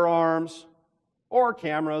firearms. or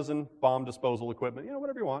cameras and bomb disposal equipment,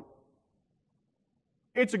 whatever you want.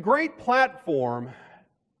 It's a great platform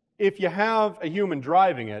if you have a human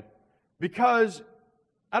driving it, because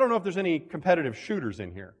I don't know if there's any competitive shooters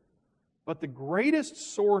in here, but the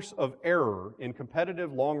greatest source of error in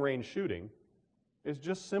competitive long-range shooting is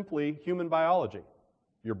just simply human biology.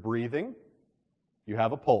 You're breathing, you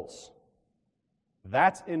have a pulse.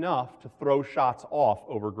 That's enough to throw shots off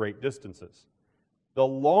over great distances. The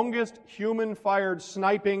longest human-fired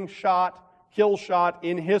sniping shot, kill shot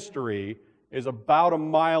in history is about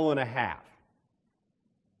 1.5 miles.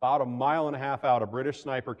 About 1.5 miles out, a British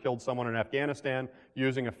sniper killed someone in Afghanistan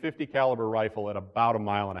using a .50 caliber rifle at about 1.5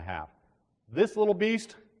 miles. This little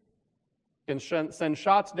beast can send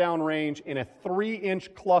shots downrange in a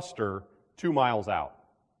 3-inch cluster 2 miles out.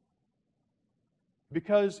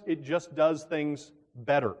 Because it just does things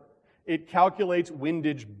better. It calculates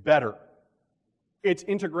windage better. It's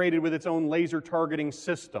integrated with its own laser targeting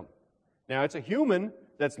system. Now, it's a human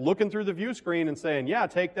that's looking through the view screen and saying, yeah,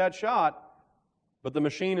 take that shot, but the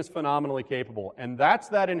machine is phenomenally capable. And that's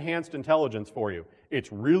that enhanced intelligence for you.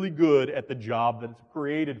 It's really good at the job that it's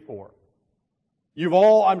created for. You've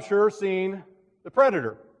all, I'm sure, seen The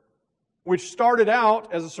Predator, which started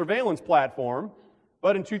out as a surveillance platform,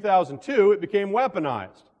 but in 2002 it became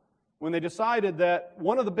weaponized when they decided that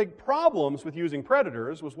one of the big problems with using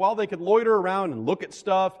Predators was while they could loiter around and look at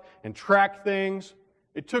stuff and track things,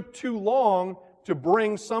 it took too long to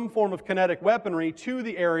bring some form of kinetic weaponry to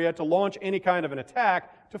the area to launch any kind of an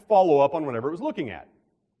attack to follow up on whatever it was looking at.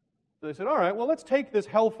 So they said, all right, well, let's take this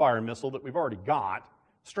Hellfire missile that we've already got,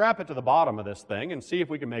 strap it to the bottom of this thing, and see if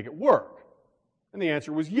we can make it work. And the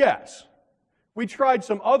answer was yes. We tried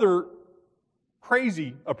some other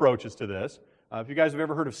crazy approaches to this. If you guys have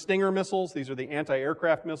ever heard of Stinger missiles, these are the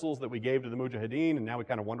anti-aircraft missiles that we gave to the Mujahideen, and now we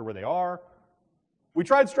kind of wonder where they are. We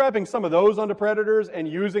tried strapping some of those onto Predators and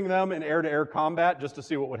using them in air-to-air combat just to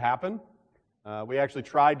see what would happen. We actually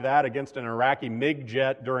tried that against an Iraqi MiG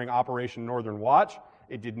jet during Operation Northern Watch.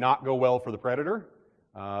 It did not go well for the Predator.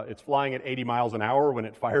 It's flying at 80 miles an hour when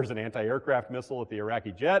it fires an anti-aircraft missile at the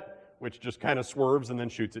Iraqi jet, which just kind of swerves and then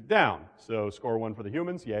shoots it down. So score 1 for the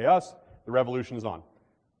humans, yay us. The revolution is on.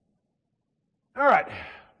 All right,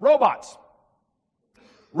 robots.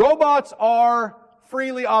 Robots are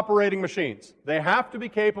freely operating machines. They have to be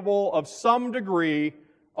capable of some degree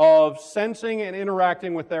of sensing and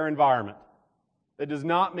interacting with their environment. That does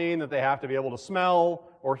not mean that they have to be able to smell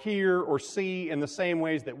or hear or see in the same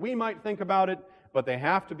ways that we might think about it, but they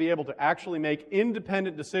have to be able to actually make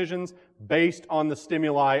independent decisions based on the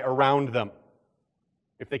stimuli around them.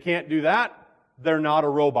 If they can't do that, they're not a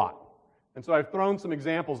robot. And so I've thrown some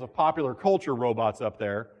examples of popular culture robots up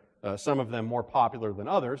there, some of them more popular than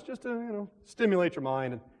others, just to stimulate your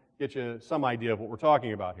mind and get you some idea of what we're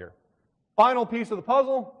talking about here. Final piece of the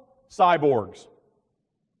puzzle, cyborgs.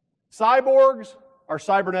 Cyborgs are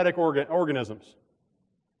cybernetic organisms.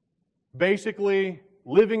 Basically,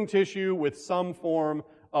 living tissue with some form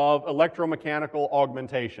of electromechanical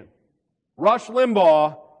augmentation. Rush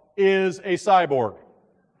Limbaugh is a cyborg.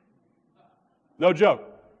 No joke.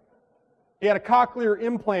 He had a cochlear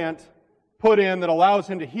implant put in that allows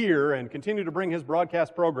him to hear and continue to bring his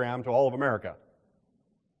broadcast program to all of America.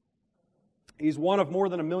 He's one of more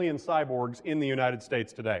than 1 million cyborgs in the United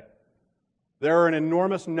States today. There are an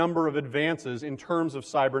enormous number of advances in terms of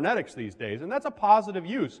cybernetics these days, and that's a positive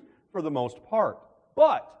use for the most part.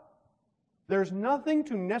 But there's nothing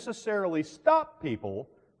to necessarily stop people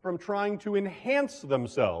from trying to enhance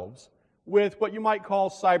themselves with what you might call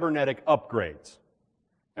cybernetic upgrades.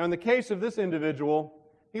 Now, in the case of this individual,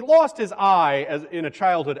 he lost his eye in a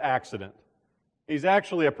childhood accident. He's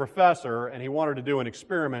actually a professor, and he wanted to do an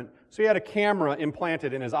experiment, so he had a camera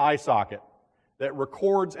implanted in his eye socket that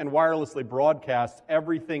records and wirelessly broadcasts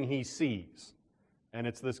everything he sees. And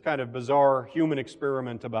it's this kind of bizarre human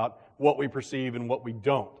experiment about what we perceive and what we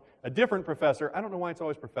don't. A different professor, I don't know why it's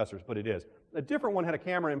always professors, but it is. A different one had a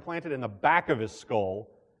camera implanted in the back of his skull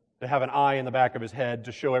to have an eye in the back of his head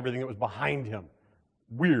to show everything that was behind him.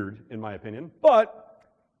 Weird, in my opinion. But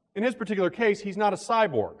in his particular case, he's not a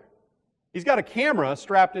cyborg. He's got a camera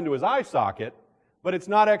strapped into his eye socket, but it's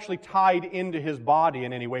not actually tied into his body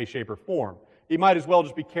in any way, shape, or form. He might as well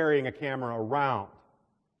just be carrying a camera around.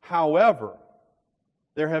 However,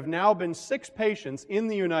 there have now been 6 patients in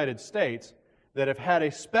the United States that have had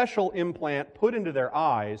a special implant put into their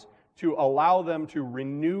eyes to allow them to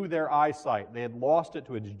renew their eyesight. They had lost it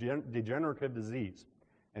to a degenerative disease.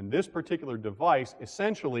 And this particular device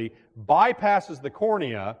essentially bypasses the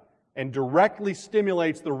cornea and directly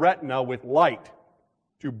stimulates the retina with light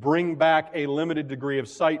to bring back a limited degree of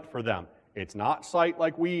sight for them. It's not sight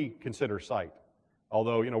like we consider sight.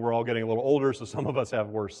 Although, we're all getting a little older, so some of us have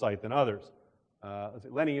worse sight than others. Let's see.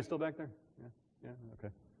 Lenny, you still back there? Yeah,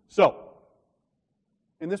 okay. So,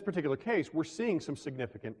 in this particular case, we're seeing some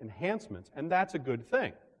significant enhancements, and that's a good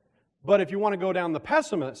thing. But if you want to go down the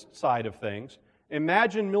pessimist side of things,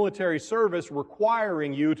 imagine military service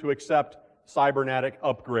requiring you to accept cybernetic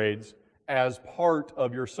upgrades as part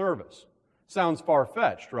of your service. Sounds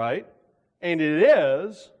far-fetched, right? And it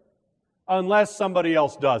is, unless somebody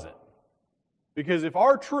else does it. Because if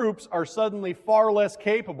our troops are suddenly far less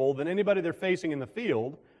capable than anybody they're facing in the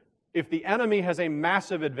field, if the enemy has a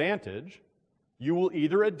massive advantage, you will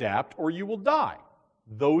either adapt or you will die.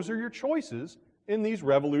 Those are your choices in these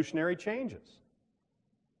revolutionary changes.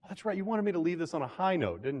 That's right, you wanted me to leave this on a high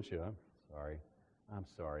note, didn't you? I'm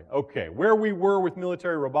sorry. Okay, where we were with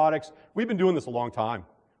military robotics, we've been doing this a long time.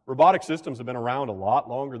 Robotic systems have been around a lot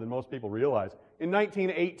longer than most people realize. In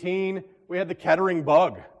 1918, we had the Kettering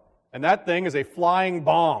bug, and that thing is a flying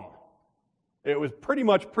bomb. It was pretty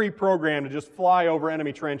much pre-programmed to just fly over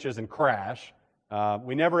enemy trenches and crash.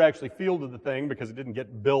 We never actually fielded the thing because it didn't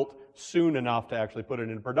get built soon enough to actually put it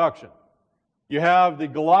into production. You have the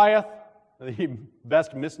Goliath, the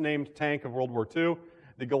best misnamed tank of World War II.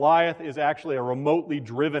 The Goliath is actually a remotely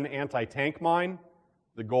driven anti-tank mine.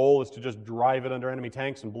 The goal is to just drive it under enemy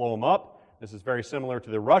tanks and blow them up. This is very similar to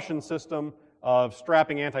the Russian system of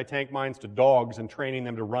strapping anti-tank mines to dogs and training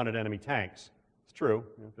them to run at enemy tanks. It's true.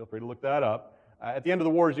 Feel free to look that up. At the end of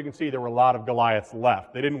the war, as you can see, there were a lot of Goliaths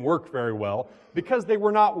left. They didn't work very well because they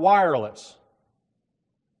were not wireless.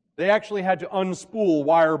 They actually had to unspool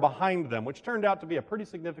wire behind them, which turned out to be a pretty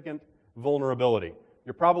significant vulnerability.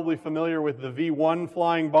 You're probably familiar with the V-1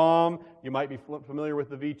 flying bomb. You might be familiar with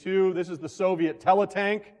the V-2. This is the Soviet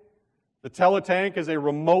teletank. The teletank is a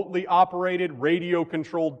remotely operated,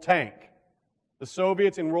 radio-controlled tank. The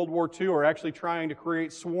Soviets in World War II are actually trying to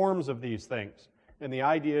create swarms of these things. And the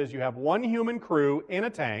idea is you have one human crew in a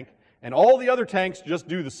tank, and all the other tanks just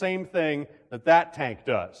do the same thing that that tank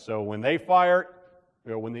does. So when they fire,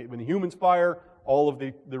 when the humans fire, all of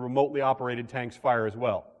the remotely operated tanks fire as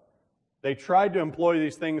well. They tried to employ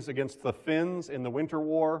these things against the Finns in the Winter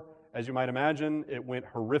War. As you might imagine, it went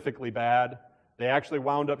horrifically bad. They actually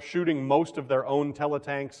wound up shooting most of their own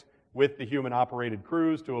teletanks with the human-operated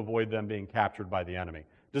crews to avoid them being captured by the enemy.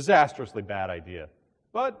 Disastrously bad idea.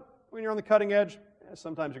 But when you're on the cutting edge,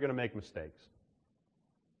 sometimes you're going to make mistakes.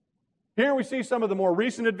 Here we see some of the more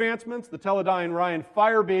recent advancements. The Teledyne Ryan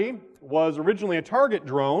Firebee was originally a target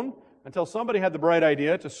drone until somebody had the bright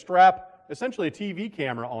idea to strap essentially a TV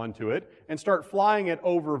camera onto it and start flying it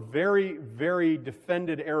over very, very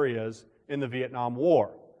defended areas in the Vietnam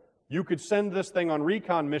War. You could send this thing on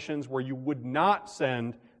recon missions where you would not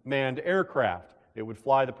send manned aircraft. It would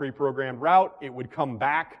fly the pre-programmed route, it would come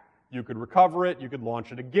back, you could recover it, you could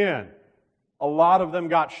launch it again. A lot of them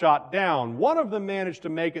got shot down. One of them managed to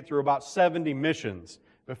make it through about 70 missions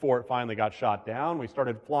before it finally got shot down. We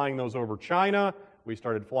started flying those over China. We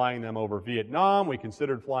started flying them over Vietnam. We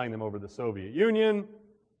considered flying them over the Soviet Union.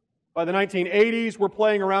 By the 1980s, we're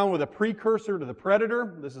playing around with a precursor to the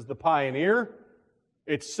Predator. This is the Pioneer.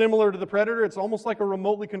 It's similar to the Predator. It's almost like a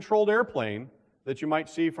remotely controlled airplane that you might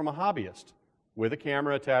see from a hobbyist with a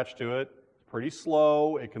camera attached to it. It's pretty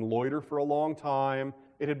slow. It can loiter for a long time.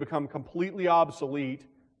 It had become completely obsolete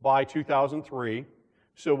by 2003.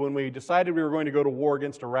 So when we decided we were going to go to war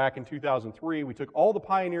against Iraq in 2003, we took all the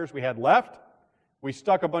Pioneers we had left, we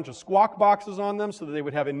stuck a bunch of squawk boxes on them so that they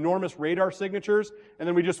would have enormous radar signatures, and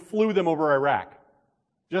then we just flew them over Iraq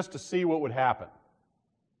just to see what would happen.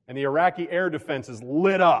 And the Iraqi air defenses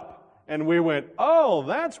lit up, and we went, oh,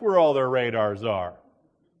 that's where all their radars are.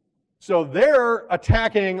 So they're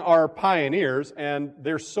attacking our Pioneers, and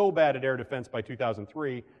they're so bad at air defense by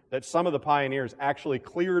 2003 that some of the Pioneers actually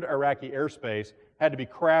cleared Iraqi airspace, had to be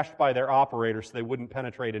crashed by their operators so they wouldn't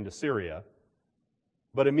penetrate into Syria.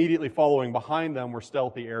 But immediately following behind them were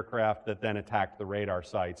stealthy aircraft that then attacked the radar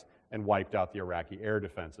sites and wiped out the Iraqi air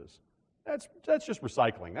defenses. That's just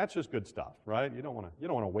recycling. That's just good stuff, right? You don't want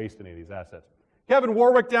to waste any of these assets. Kevin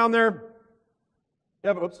Warwick down there.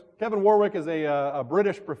 Kevin Warwick is a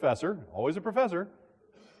British professor, always a professor,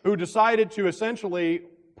 who decided to essentially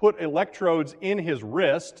put electrodes in his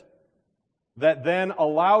wrist that then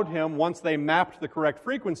allowed him, once they mapped the correct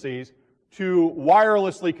frequencies, to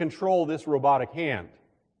wirelessly control this robotic hand.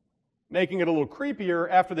 Making it a little creepier,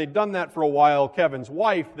 after they'd done that for a while, Kevin's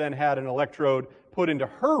wife then had an electrode put into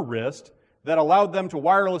her wrist that allowed them to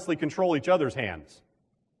wirelessly control each other's hands.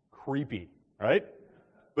 Creepy, right?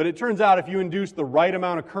 But it turns out if you induce the right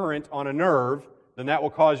amount of current on a nerve, then that will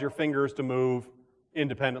cause your fingers to move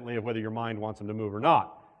independently of whether your mind wants them to move or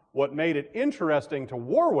not. What made it interesting to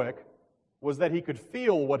Warwick was that he could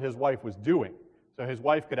feel what his wife was doing. So his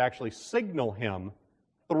wife could actually signal him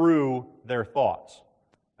through their thoughts.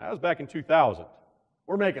 That was back in 2000.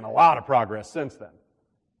 We're making a lot of progress since then.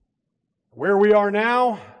 Where we are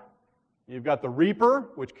now, you've got the Reaper,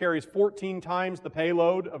 which carries 14 times the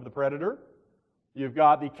payload of the Predator. You've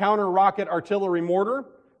got the counter-rocket artillery mortar.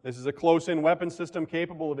 This is a close-in weapon system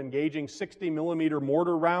capable of engaging 60-millimeter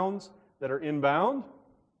mortar rounds that are inbound.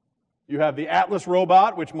 You have the Atlas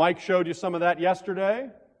robot, which Mike showed you some of that yesterday.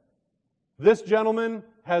 This gentleman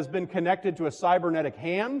has been connected to a cybernetic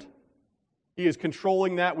hand. He is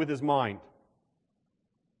controlling that with his mind.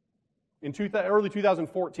 In early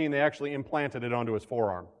 2014, they actually implanted it onto his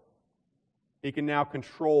forearm. He can now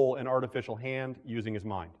control an artificial hand using his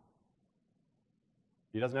mind.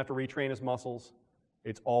 He doesn't have to retrain his muscles.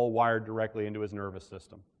 It's all wired directly into his nervous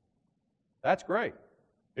system. That's great.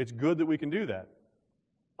 It's good that we can do that.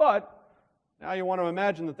 But now you want to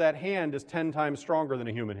imagine that that hand is 10 times stronger than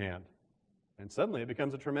a human hand. And suddenly it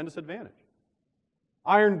becomes a tremendous advantage.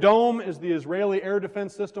 Iron Dome is the Israeli air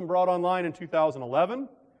defense system brought online in 2011.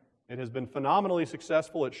 It has been phenomenally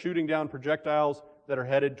successful at shooting down projectiles that are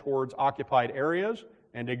headed towards occupied areas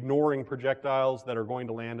and ignoring projectiles that are going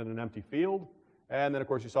to land in an empty field. And then, of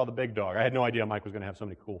course, you saw the big dog. I had no idea Mike was going to have so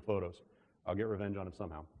many cool photos. I'll get revenge on him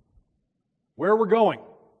somehow. Where we're going.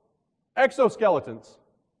 Exoskeletons.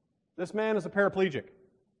 This man is a paraplegic.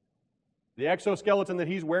 The exoskeleton that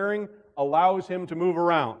he's wearing allows him to move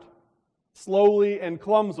around. Slowly and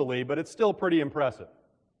clumsily, but it's still pretty impressive.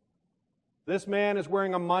 This man is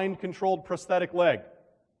wearing a mind-controlled prosthetic leg.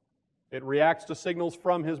 It reacts to signals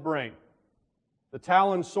from his brain. The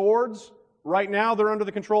Talon swords, right now they're under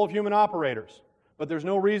the control of human operators, but there's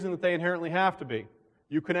no reason that they inherently have to be.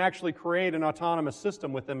 You can actually create an autonomous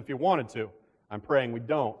system with them if you wanted to. I'm praying we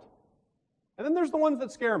don't. And then there's the ones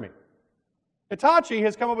that scare me. Hitachi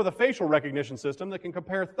has come up with a facial recognition system that can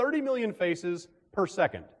compare 30 million faces per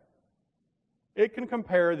second. It can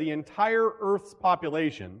compare the entire Earth's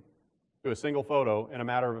population to a single photo in a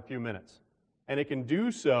matter of a few minutes. And it can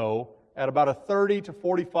do so at about a 30 to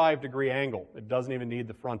 45 degree angle. It doesn't even need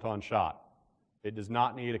the front-on shot. It does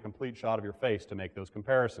not need a complete shot of your face to make those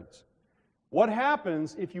comparisons. What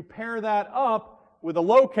happens if you pair that up with a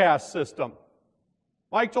low-cast system?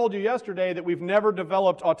 Mike told you yesterday that we've never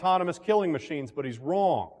developed autonomous killing machines, but he's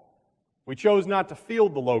wrong. We chose not to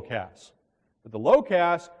field the low-cast. But the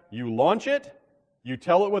low-cast, you launch it, you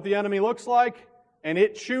tell it what the enemy looks like, and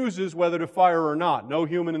it chooses whether to fire or not. No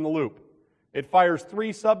human in the loop. It fires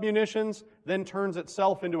 3 submunitions, then turns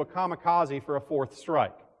itself into a kamikaze for a 4th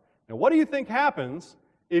strike. Now, what do you think happens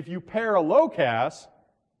if you pair a low-cast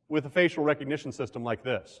with a facial recognition system like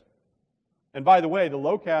this? And by the way, the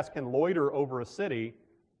low-cast can loiter over a city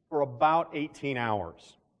for about 18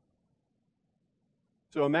 hours.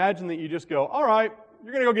 So imagine that you just go, all right,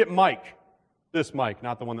 you're going to go get Mike. This Mike,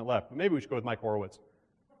 not the one that left. But maybe we should go with Mike Horowitz.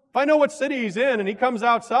 If I know what city he's in and he comes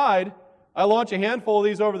outside, I launch a handful of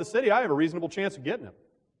these over the city, I have a reasonable chance of getting him.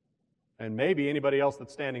 And maybe anybody else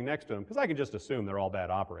that's standing next to him, because I can just assume they're all bad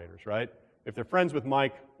operators, right? If they're friends with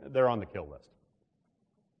Mike, they're on the kill list.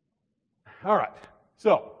 All right,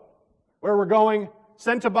 so where we're going,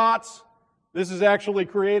 Centibots. This is actually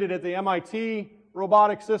created at the MIT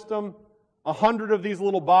robotic system. 100 of these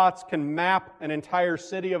little bots can map an entire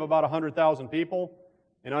city of about 100,000 people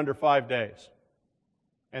in under 5 days.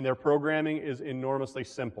 And their programming is enormously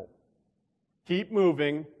simple. Keep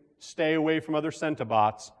moving, stay away from other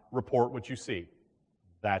Centibots, report what you see.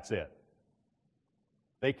 That's it.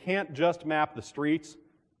 They can't just map the streets.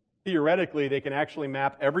 Theoretically, they can actually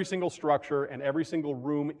map every single structure and every single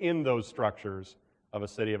room in those structures of a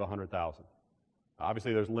city of 100,000.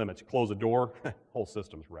 Obviously, there's limits. Close a door, whole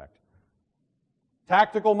system's wrecked.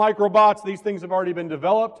 Tactical microbots, these things have already been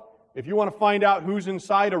developed. If you want to find out who's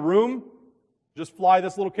inside a room, just fly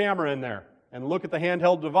this little camera in there and look at the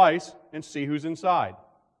handheld device and see who's inside.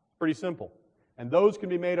 Pretty simple. And those can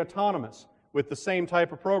be made autonomous with the same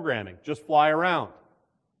type of programming. Just fly around.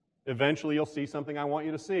 Eventually, you'll see something I want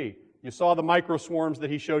you to see. You saw the micro swarms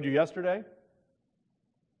that he showed you yesterday?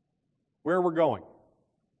 Where we're going.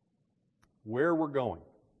 Where we're going.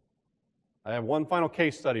 I have one final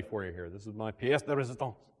case study for you here. This is my pièce de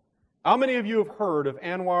résistance. How many of you have heard of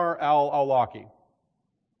Anwar al-Awlaki?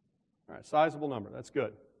 All right, sizable number. That's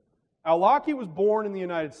good. Al-Awlaki was born in the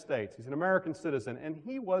United States. He's an American citizen, and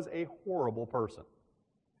he was a horrible person.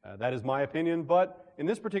 That is my opinion, but in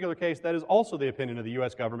this particular case, that is also the opinion of the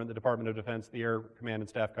U.S. government, the Department of Defense, the Air Command and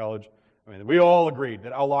Staff College. I mean, we all agreed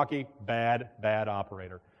that Al-Awlaki, bad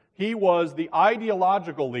operator. He was the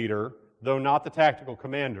ideological leader, though not the tactical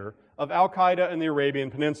commander, of Al-Qaeda in the Arabian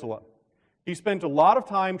Peninsula. He spent a lot of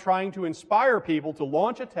time trying to inspire people to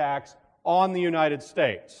launch attacks on the United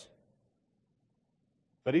States.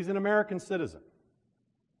 But he's an American citizen,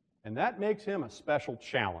 and that makes him a special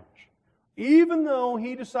challenge. Even though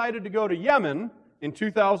he decided to go to Yemen in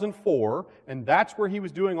 2004, and that's where he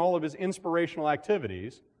was doing all of his inspirational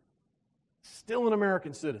activities, still an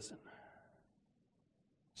American citizen.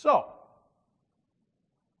 So,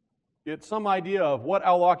 get some idea of what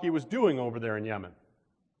al-Awlaki was doing over there in Yemen.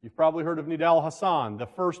 You've probably heard of Nidal Hassan, the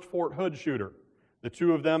first Fort Hood shooter. The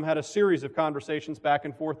two of them had a series of conversations back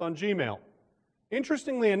and forth on Gmail.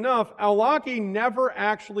 Interestingly enough, al-Awlaki never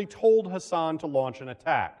actually told Hassan to launch an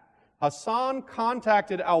attack. Hassan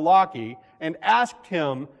contacted al-Awlaki and asked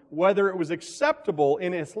him whether it was acceptable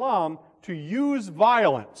in Islam to use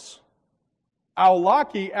violence.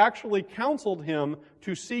 Al-Awlaki actually counseled him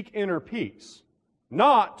to seek inner peace,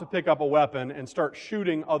 not to pick up a weapon and start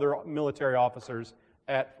shooting other military officers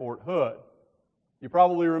at Fort Hood. You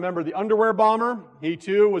probably remember the underwear bomber. He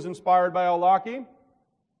too was inspired by al-Awlaki.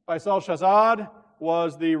 Faisal Shahzad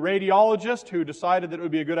was the radiologist who decided that it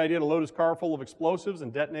would be a good idea to load his car full of explosives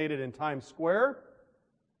and detonate it in Times Square.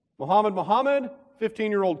 Muhammad,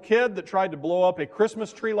 15-year-old kid that tried to blow up a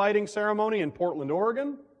Christmas tree lighting ceremony in Portland,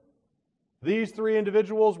 Oregon. These three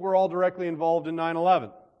individuals were all directly involved in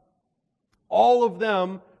 9/11. All of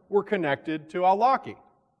them were connected to al-Awlaki.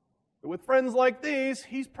 But with friends like these,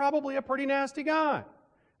 he's probably a pretty nasty guy.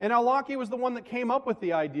 And al-Awlaki was the one that came up with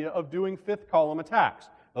the idea of doing fifth column attacks.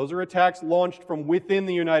 Those are attacks launched from within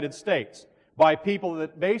the United States by people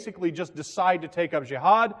that basically just decide to take up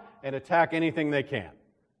jihad and attack anything they can.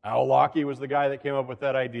 Al-Awlaki was the guy that came up with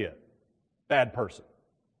that idea. Bad person.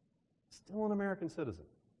 Still an American citizen.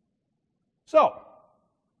 So,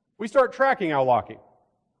 we start tracking al-Awlaki.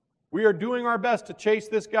 We are doing our best to chase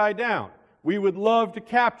this guy down. We would love to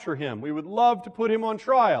capture him. We would love to put him on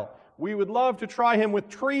trial. We would love to try him with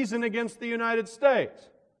treason against the United States.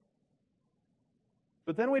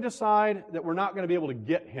 But then we decide that we're not going to be able to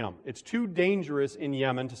get him. It's too dangerous in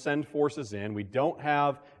Yemen to send forces in. We don't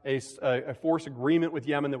have a force agreement with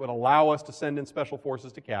Yemen that would allow us to send in special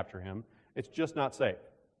forces to capture him. It's just not safe.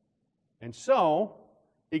 And so,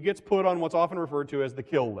 he gets put on what's often referred to as the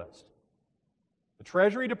kill list. The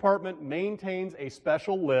Treasury Department maintains a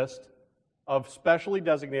special list of specially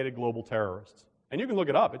designated global terrorists. And you can look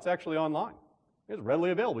it up. It's actually online. It's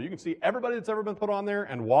readily available. You can see everybody that's ever been put on there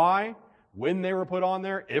and why, when they were put on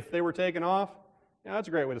there, if they were taken off. Yeah, that's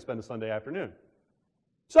a great way to spend a Sunday afternoon.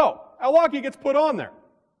 So, al-Awlaki gets put on there.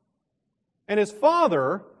 And his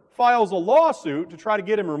father files a lawsuit to try to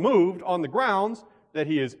get him removed on the grounds that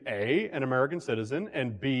he is A, an American citizen,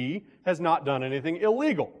 and B, has not done anything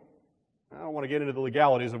illegal. I don't want to get into the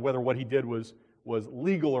legalities of whether what he did was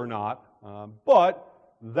legal or not, but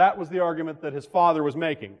that was the argument that his father was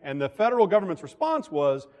making. And the federal government's response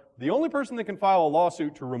was, the only person that can file a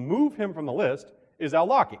lawsuit to remove him from the list is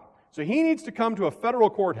al-Awlaki. So he needs to come to a federal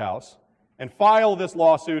courthouse and file this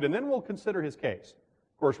lawsuit, and then we'll consider his case.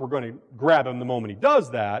 Of course, we're going to grab him the moment he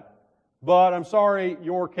does that, but I'm sorry,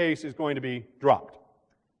 your case is going to be dropped.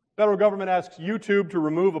 Federal government asks YouTube to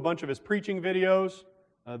remove a bunch of his preaching videos.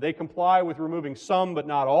 They comply with removing some, but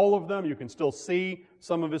not all of them. You can still see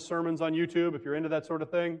some of his sermons on YouTube if you're into that sort of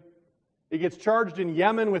thing. He gets charged in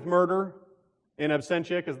Yemen with murder in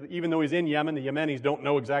absentia, because even though he's in Yemen, the Yemenis don't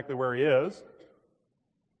know exactly where he is.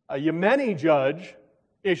 A Yemeni judge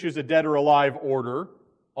issues a dead or alive order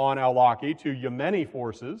on al-Awlaki to Yemeni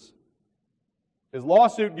forces. His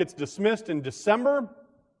lawsuit gets dismissed in December.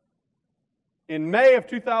 In May of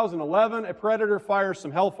 2011, a predator fires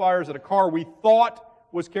some hellfires at a car we thought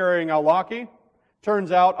was carrying al-Awlaki.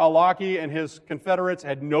 Turns out al-Awlaki and his Confederates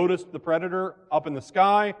had noticed the predator up in the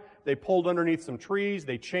sky. They pulled underneath some trees.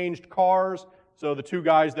 They changed cars. So the two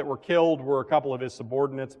guys that were killed were a couple of his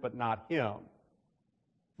subordinates, but not him.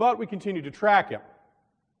 But we continued to track him.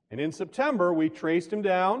 And in September, we traced him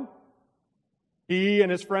down. He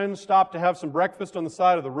and his friends stopped to have some breakfast on the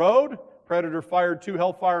side of the road. Predator fired 2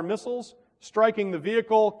 Hellfire missiles, striking the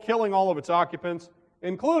vehicle, killing all of its occupants,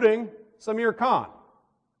 including Samir Khan,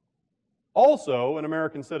 also an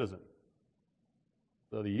American citizen.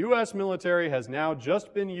 So the U.S. military has now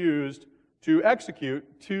just been used to execute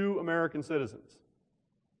 2 American citizens.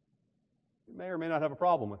 You may or may not have a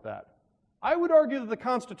problem with that. I would argue that the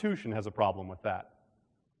Constitution has a problem with that.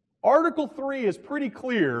 Article 3 is pretty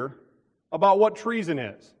clear about what treason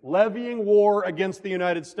is, levying war against the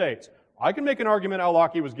United States. I can make an argument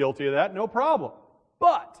al-Awlaki was guilty of that, no problem.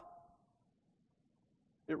 But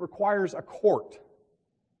it requires a court,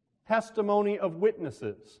 testimony of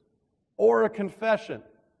witnesses, or a confession.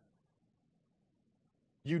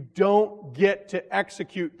 You don't get to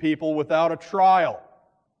execute people without a trial.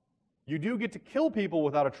 You do get to kill people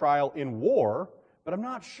without a trial in war, but I'm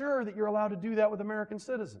not sure that you're allowed to do that with American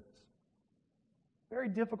citizens. Very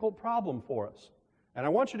difficult problem for us. And I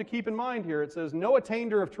want you to keep in mind here, it says, no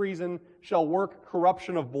attainder of treason shall work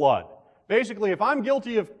corruption of blood. Basically, if I'm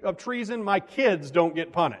guilty of treason, my kids don't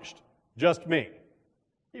get punished. Just me.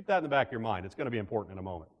 Keep that in the back of your mind. It's going to be important in a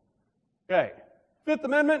moment. Okay. Fifth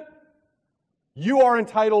Amendment, you are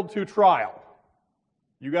entitled to trial.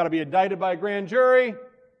 You got to be indicted by a grand jury.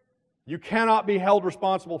 You cannot be held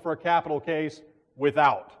responsible for a capital case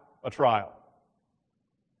without a trial.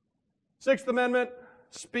 Sixth Amendment,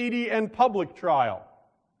 speedy and public trial.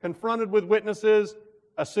 Confronted with witnesses,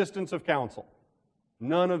 assistance of counsel.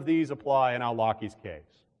 None of these apply in Al-Awlaki's case.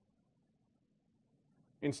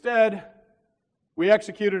 Instead, we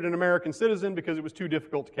executed an American citizen because it was too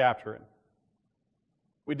difficult to capture him.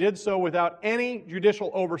 We did so without any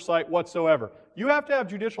judicial oversight whatsoever. You have to have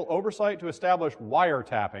judicial oversight to establish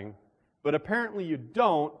wiretapping, but apparently you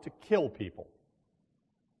don't to kill people.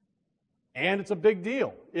 And it's a big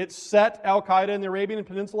deal. It set Al-Qaeda in the Arabian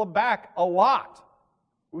Peninsula back a lot.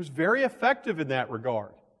 It was very effective in that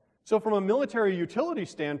regard. So from a military utility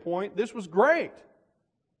standpoint, this was great.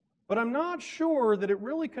 But I'm not sure that it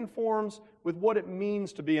really conforms with what it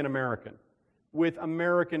means to be an American, with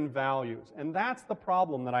American values. And that's the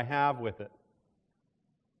problem that I have with it.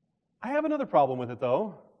 I have another problem with it,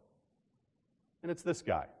 though, and it's this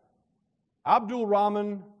guy. Abdul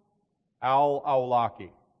Rahman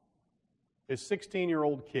al-Awlaki, his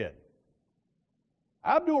 16-year-old kid.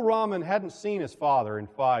 Abdul Rahman hadn't seen his father in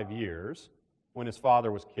 5 years when his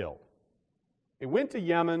father was killed. He went to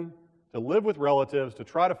Yemen to live with relatives to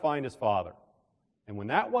try to find his father. And when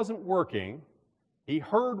that wasn't working, he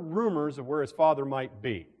heard rumors of where his father might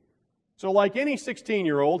be. So like any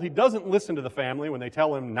 16-year-old, he doesn't listen to the family when they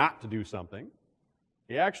tell him not to do something.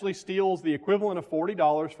 He actually steals the equivalent of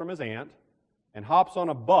 $40 from his aunt and hops on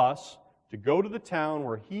a bus to go to the town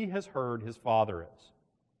where he has heard his father is.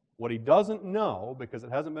 What he doesn't know, because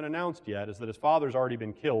it hasn't been announced yet, is that his father's already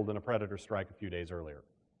been killed in a predator strike a few days earlier.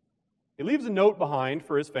 He leaves a note behind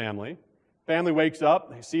for his family. Family wakes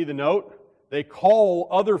up, they see the note, they call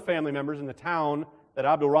other family members in the town that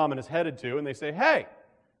Abdul Rahman is headed to, and they say, hey,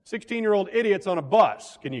 16-year-old idiot's on a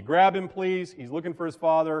bus. Can you grab him, please? He's looking for his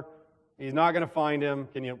father. He's not going to find him.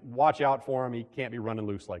 Can you watch out for him? He can't be running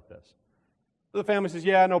loose like this. So the family says,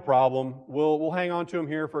 yeah, no problem. We'll hang on to him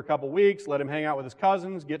here for a couple weeks, let him hang out with his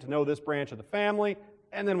cousins, get to know this branch of the family,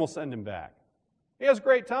 and then we'll send him back. He has a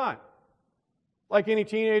great time. Like any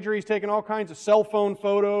teenager, he's taking all kinds of cell phone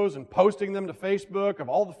photos and posting them to Facebook of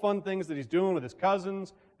all the fun things that he's doing with his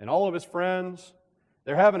cousins and all of his friends.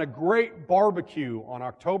 They're having a great barbecue on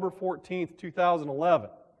October 14th, 2011.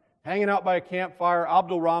 Hanging out by a campfire,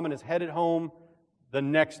 Abdul Rahman is headed home the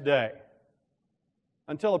next day.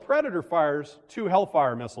 Until a predator fires 2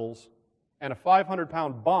 Hellfire missiles and a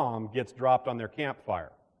 500-pound bomb gets dropped on their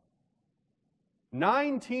campfire.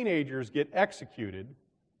 9 teenagers get executed,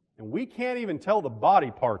 and we can't even tell the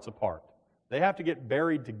body parts apart. They have to get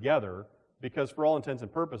buried together because, for all intents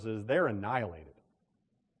and purposes, they're annihilated.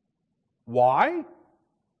 Why?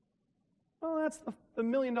 Well, that's the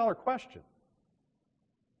million-dollar question.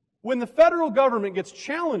 When the federal government gets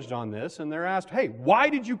challenged on this and they're asked, hey, why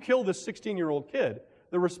did you kill this 16-year-old kid?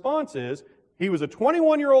 The response is, he was a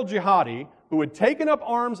 21-year-old jihadi who had taken up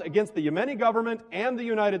arms against the Yemeni government and the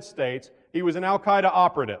United States. He was an Al-Qaeda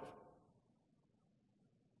operative.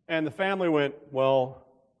 And the family went, well,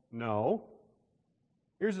 no.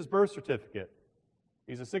 Here's his birth certificate.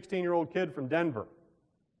 He's a 16-year-old kid from Denver.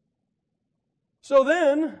 So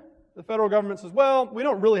then, the federal government says, well, we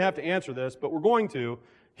don't really have to answer this, but we're going to.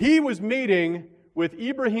 He was meeting with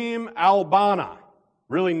Ibrahim al-Bana,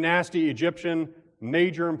 really nasty Egyptian,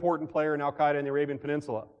 major important player in Al-Qaeda in the Arabian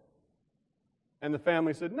Peninsula. And the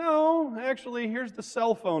family said, no, actually, here's the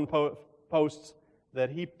cell phone posts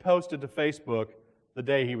that he posted to Facebook the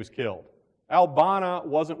day he was killed. Al-Bana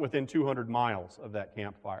wasn't within 200 miles of that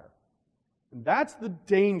campfire. And that's the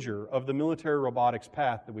danger of the military robotics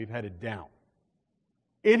path that we've headed down.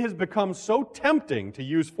 It has become so tempting to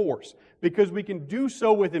use force because we can do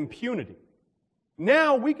so with impunity.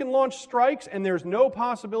 Now we can launch strikes and there's no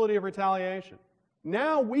possibility of retaliation.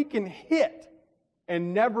 Now we can hit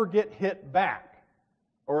and never get hit back,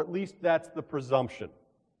 or at least that's the presumption.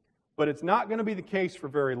 But it's not going to be the case for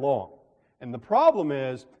very long. And the problem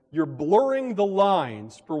is you're blurring the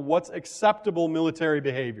lines for what's acceptable military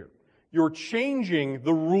behavior. You're changing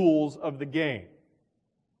the rules of the game.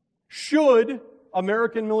 Should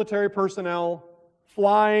American military personnel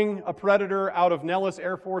flying a Predator out of Nellis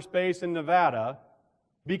Air Force Base in Nevada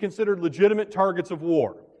be considered legitimate targets of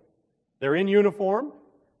war. They're in uniform,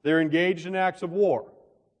 they're engaged in acts of war.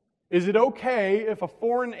 Is it okay if a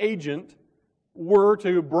foreign agent were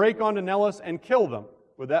to break onto Nellis and kill them?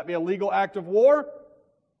 Would that be a legal act of war?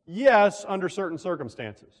 Yes, under certain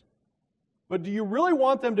circumstances. But do you really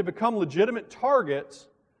want them to become legitimate targets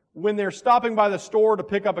when they're stopping by the store to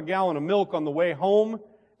pick up a gallon of milk on the way home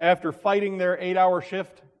after fighting their 8-hour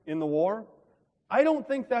shift in the war? I don't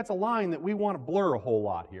think that's a line that we want to blur a whole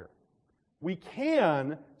lot here. We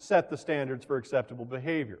can set the standards for acceptable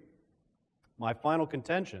behavior. My final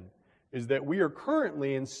contention is that we are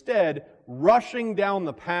currently instead rushing down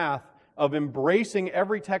the path of embracing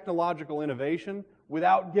every technological innovation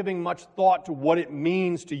without giving much thought to what it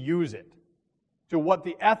means to use it, to what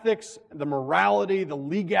the ethics, the morality, the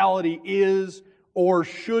legality is or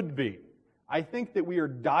should be. I think that we are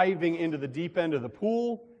diving into the deep end of the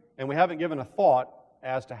pool, and we haven't given a thought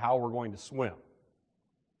as to how we're going to swim.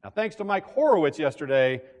 Now, thanks to Mike Horowitz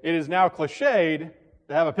yesterday, it is now cliched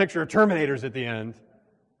to have a picture of Terminators at the end.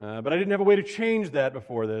 But I didn't have a way to change that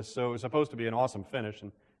before this, so it was supposed to be an awesome finish.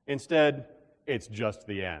 And instead, it's just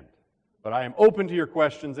the end. But I am open to your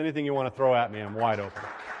questions. Anything you want to throw at me, I'm wide open.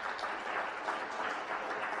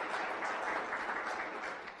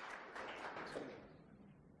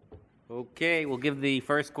 Okay, we'll give the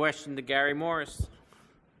first question to Gary Morris.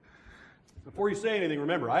 Before you say anything,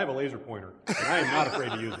 remember, I have a laser pointer, and I am not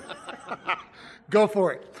afraid to use it. Go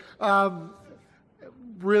for it.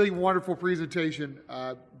 Really wonderful presentation,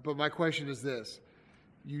 but my question is this.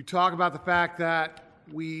 You talk about the fact that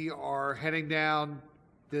we are heading down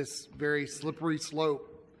this very slippery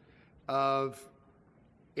slope of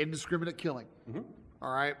indiscriminate killing. Mm-hmm.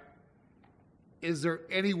 All right? Is there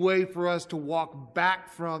any way for us to walk back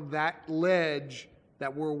from that ledge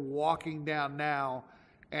that we're walking down now,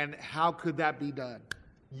 and how could that be done?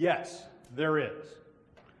 Yes, there is.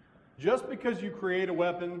 Just because you create a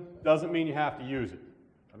weapon doesn't mean you have to use it.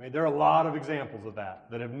 I mean, there are a lot of examples of that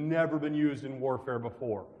have never been used in warfare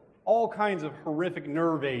before. All kinds of horrific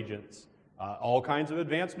nerve agents, all kinds of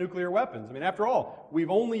advanced nuclear weapons. I mean, after all, we've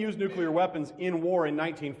only used nuclear weapons in war in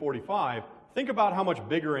 1945. Think about how much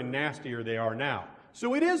bigger and nastier they are now.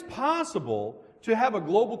 So it is possible to have a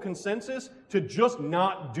global consensus to just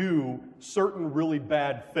not do certain really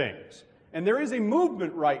bad things. And there is a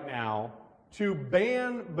movement right now to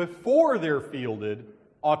ban, before they're fielded,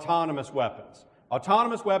 autonomous weapons.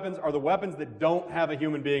 Autonomous weapons are the weapons that don't have a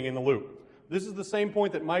human being in the loop. This is the same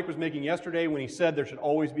point that Mike was making yesterday when he said there should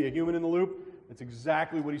always be a human in the loop. It's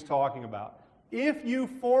exactly what he's talking about. If you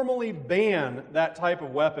formally ban that type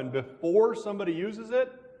of weapon before somebody uses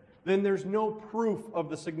it, then there's no proof of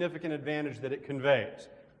the significant advantage that it conveys.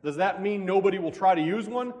 Does that mean nobody will try to use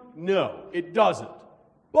one? No, it doesn't.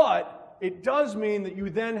 But it does mean that you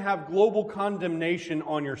then have global condemnation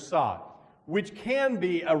on your side, which can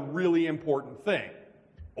be a really important thing.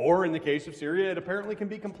 Or in the case of Syria, it apparently can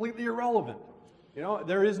be completely irrelevant. You know,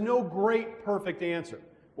 there is no great perfect answer.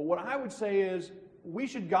 But what I would say is we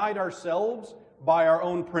should guide ourselves by our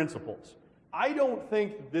own principles. I don't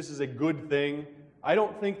think this is a good thing. I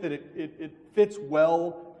don't think that it fits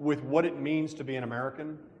well with what it means to be an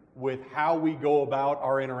American, with how we go about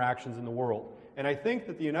our interactions in the world. And I think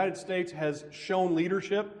that the United States has shown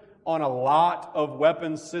leadership on a lot of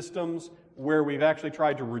weapons systems where we've actually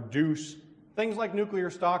tried to reduce things like nuclear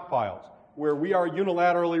stockpiles, where we are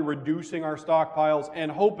unilaterally reducing our stockpiles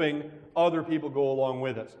and hoping other people go along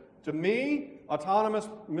with us. To me, autonomous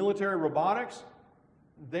military robotics,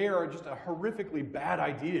 they are just a horrifically bad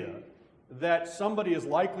idea that somebody is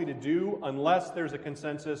likely to do unless there's a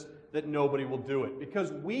consensus that nobody will do it.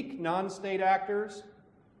 Because weak non-state actors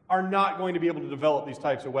are not going to be able to develop these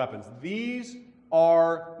types of weapons. These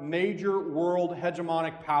are major world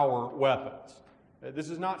hegemonic power weapons. This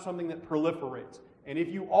is not something that proliferates. And if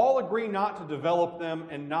you all agree not to develop them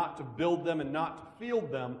and not to build them and not to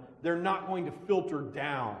field them, they're not going to filter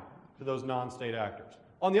down to those non-state actors.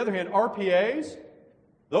 On the other hand, RPAs,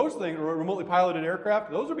 those things, remotely piloted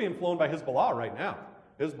aircraft, those are being flown by Hezbollah right now.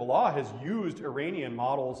 Hezbollah has used Iranian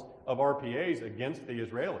models of RPAs against the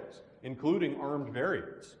Israelis, including armed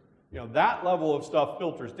variants. You know, that level of stuff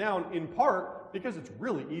filters down in part because it's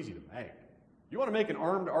really easy to make. You want to make an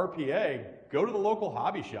armed RPA, go to the local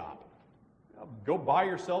hobby shop. Go buy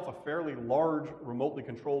yourself a fairly large remotely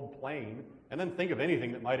controlled plane and then think of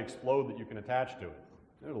anything that might explode that you can attach to it.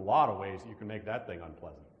 There's a lot of ways that you can make that thing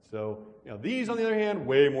unpleasant. So, you know, these, on the other hand,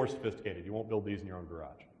 way more sophisticated. You won't build these in your own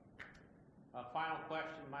garage. Final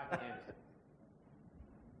question, Mike Anderson.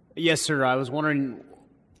 Yes, sir. I was wondering,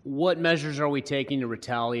 what measures are we taking to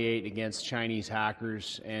retaliate against Chinese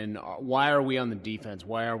hackers, and why are we on the defense?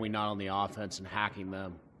 Why are we not on the offense and hacking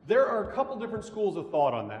them? There are a couple different schools of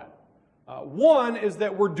thought on that. One is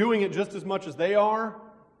that we're doing it just as much as they are.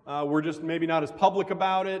 We're just maybe not as public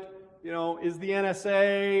about it. You know, is the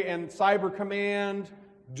NSA and Cyber Command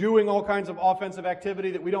doing all kinds of offensive activity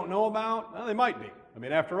that we don't know about? Well, they might be. I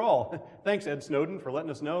mean, after all, thanks, Ed Snowden, for letting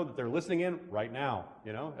us know that they're listening in right now.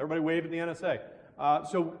 You know, everybody wave at the NSA.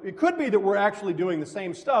 So it could be that we're actually doing the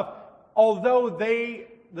same stuff, although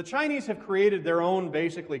the Chinese have created their own,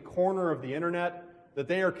 basically, corner of the internet that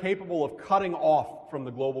they are capable of cutting off from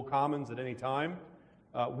the global commons at any time.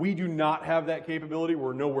 We do not have that capability.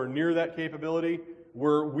 We're nowhere near that capability.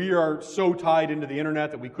 We are so tied into the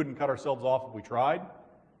internet that we couldn't cut ourselves off if we tried.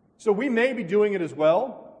 So we may be doing it as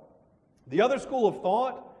well. The other school of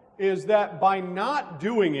thought is that by not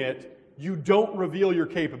doing it, you don't reveal your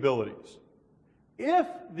capabilities. If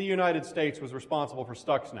the United States was responsible for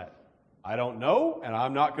Stuxnet, I don't know, and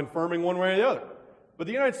I'm not confirming one way or the other, but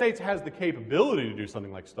the United States has the capability to do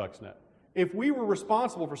something like Stuxnet. If we were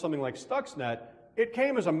responsible for something like Stuxnet, it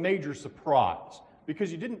came as a major surprise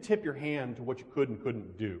because you didn't tip your hand to what you could and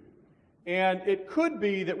couldn't do. And it could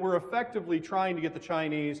be that we're effectively trying to get the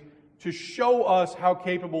Chinese to show us how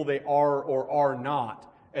capable they are or are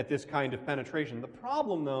not at this kind of penetration. The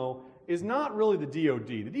problem, though, is not really the DoD.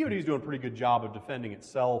 The DoD is doing a pretty good job of defending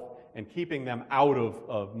itself and keeping them out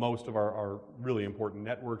of most of our really important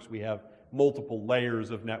networks. We have multiple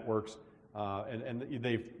layers of networks, and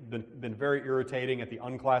they've been very irritating at the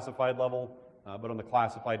unclassified level, but on the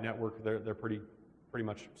classified network, they're pretty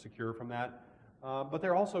much secure from that. But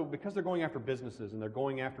they're also, because they're going after businesses and they're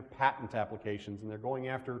going after patent applications and they're going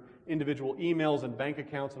after individual emails and bank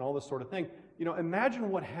accounts and all this sort of thing, you know, imagine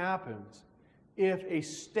what happens if a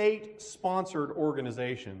state-sponsored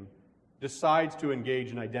organization decides to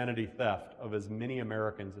engage in identity theft of as many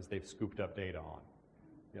Americans as they've scooped up data on.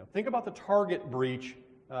 You know, think about the Target breach.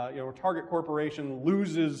 Target Corporation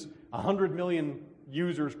loses 100 million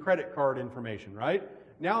users' credit card information, right?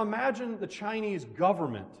 Now imagine the Chinese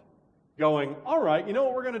government going, all right, you know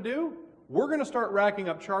what we're going to do? We're going to start racking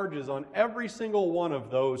up charges on every single one of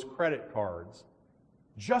those credit cards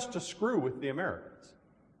just to screw with the Americans.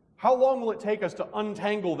 How long will it take us to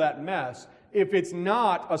untangle that mess if it's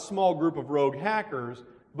not a small group of rogue hackers,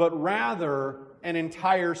 but rather an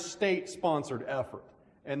entire state-sponsored effort?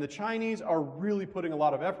 And the Chinese are really putting a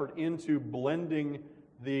lot of effort into blending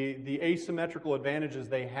the asymmetrical advantages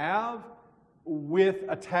they have with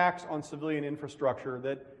attacks on civilian infrastructure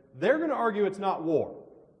that they're going to argue it's not war.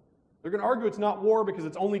 They're going to argue it's not war because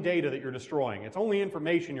it's only data that you're destroying. It's only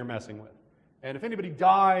information you're messing with. And if anybody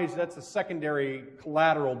dies, that's a secondary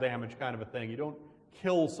collateral damage kind of a thing. You don't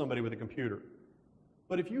kill somebody with a computer.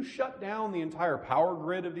 But if you shut down the entire power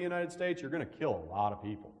grid of the United States, you're going to kill a lot of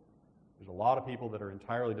people. There's a lot of people that are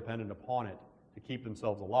entirely dependent upon it to keep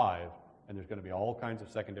themselves alive, and there's going to be all kinds of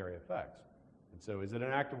secondary effects. And so is it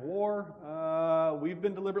an act of war? We've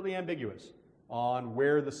been deliberately ambiguous on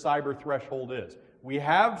where the cyber threshold is. We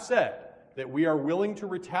have said that we are willing to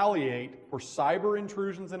retaliate for cyber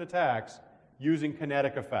intrusions and attacks using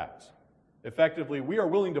kinetic effects. Effectively, we are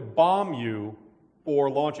willing to bomb you for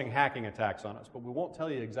launching hacking attacks on us, but we won't tell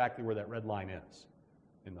you exactly where that red line is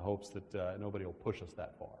in the hopes that nobody will push us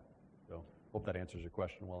that far. So hope that answers your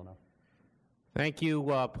question well enough. Thank you,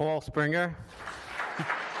 Paul Springer.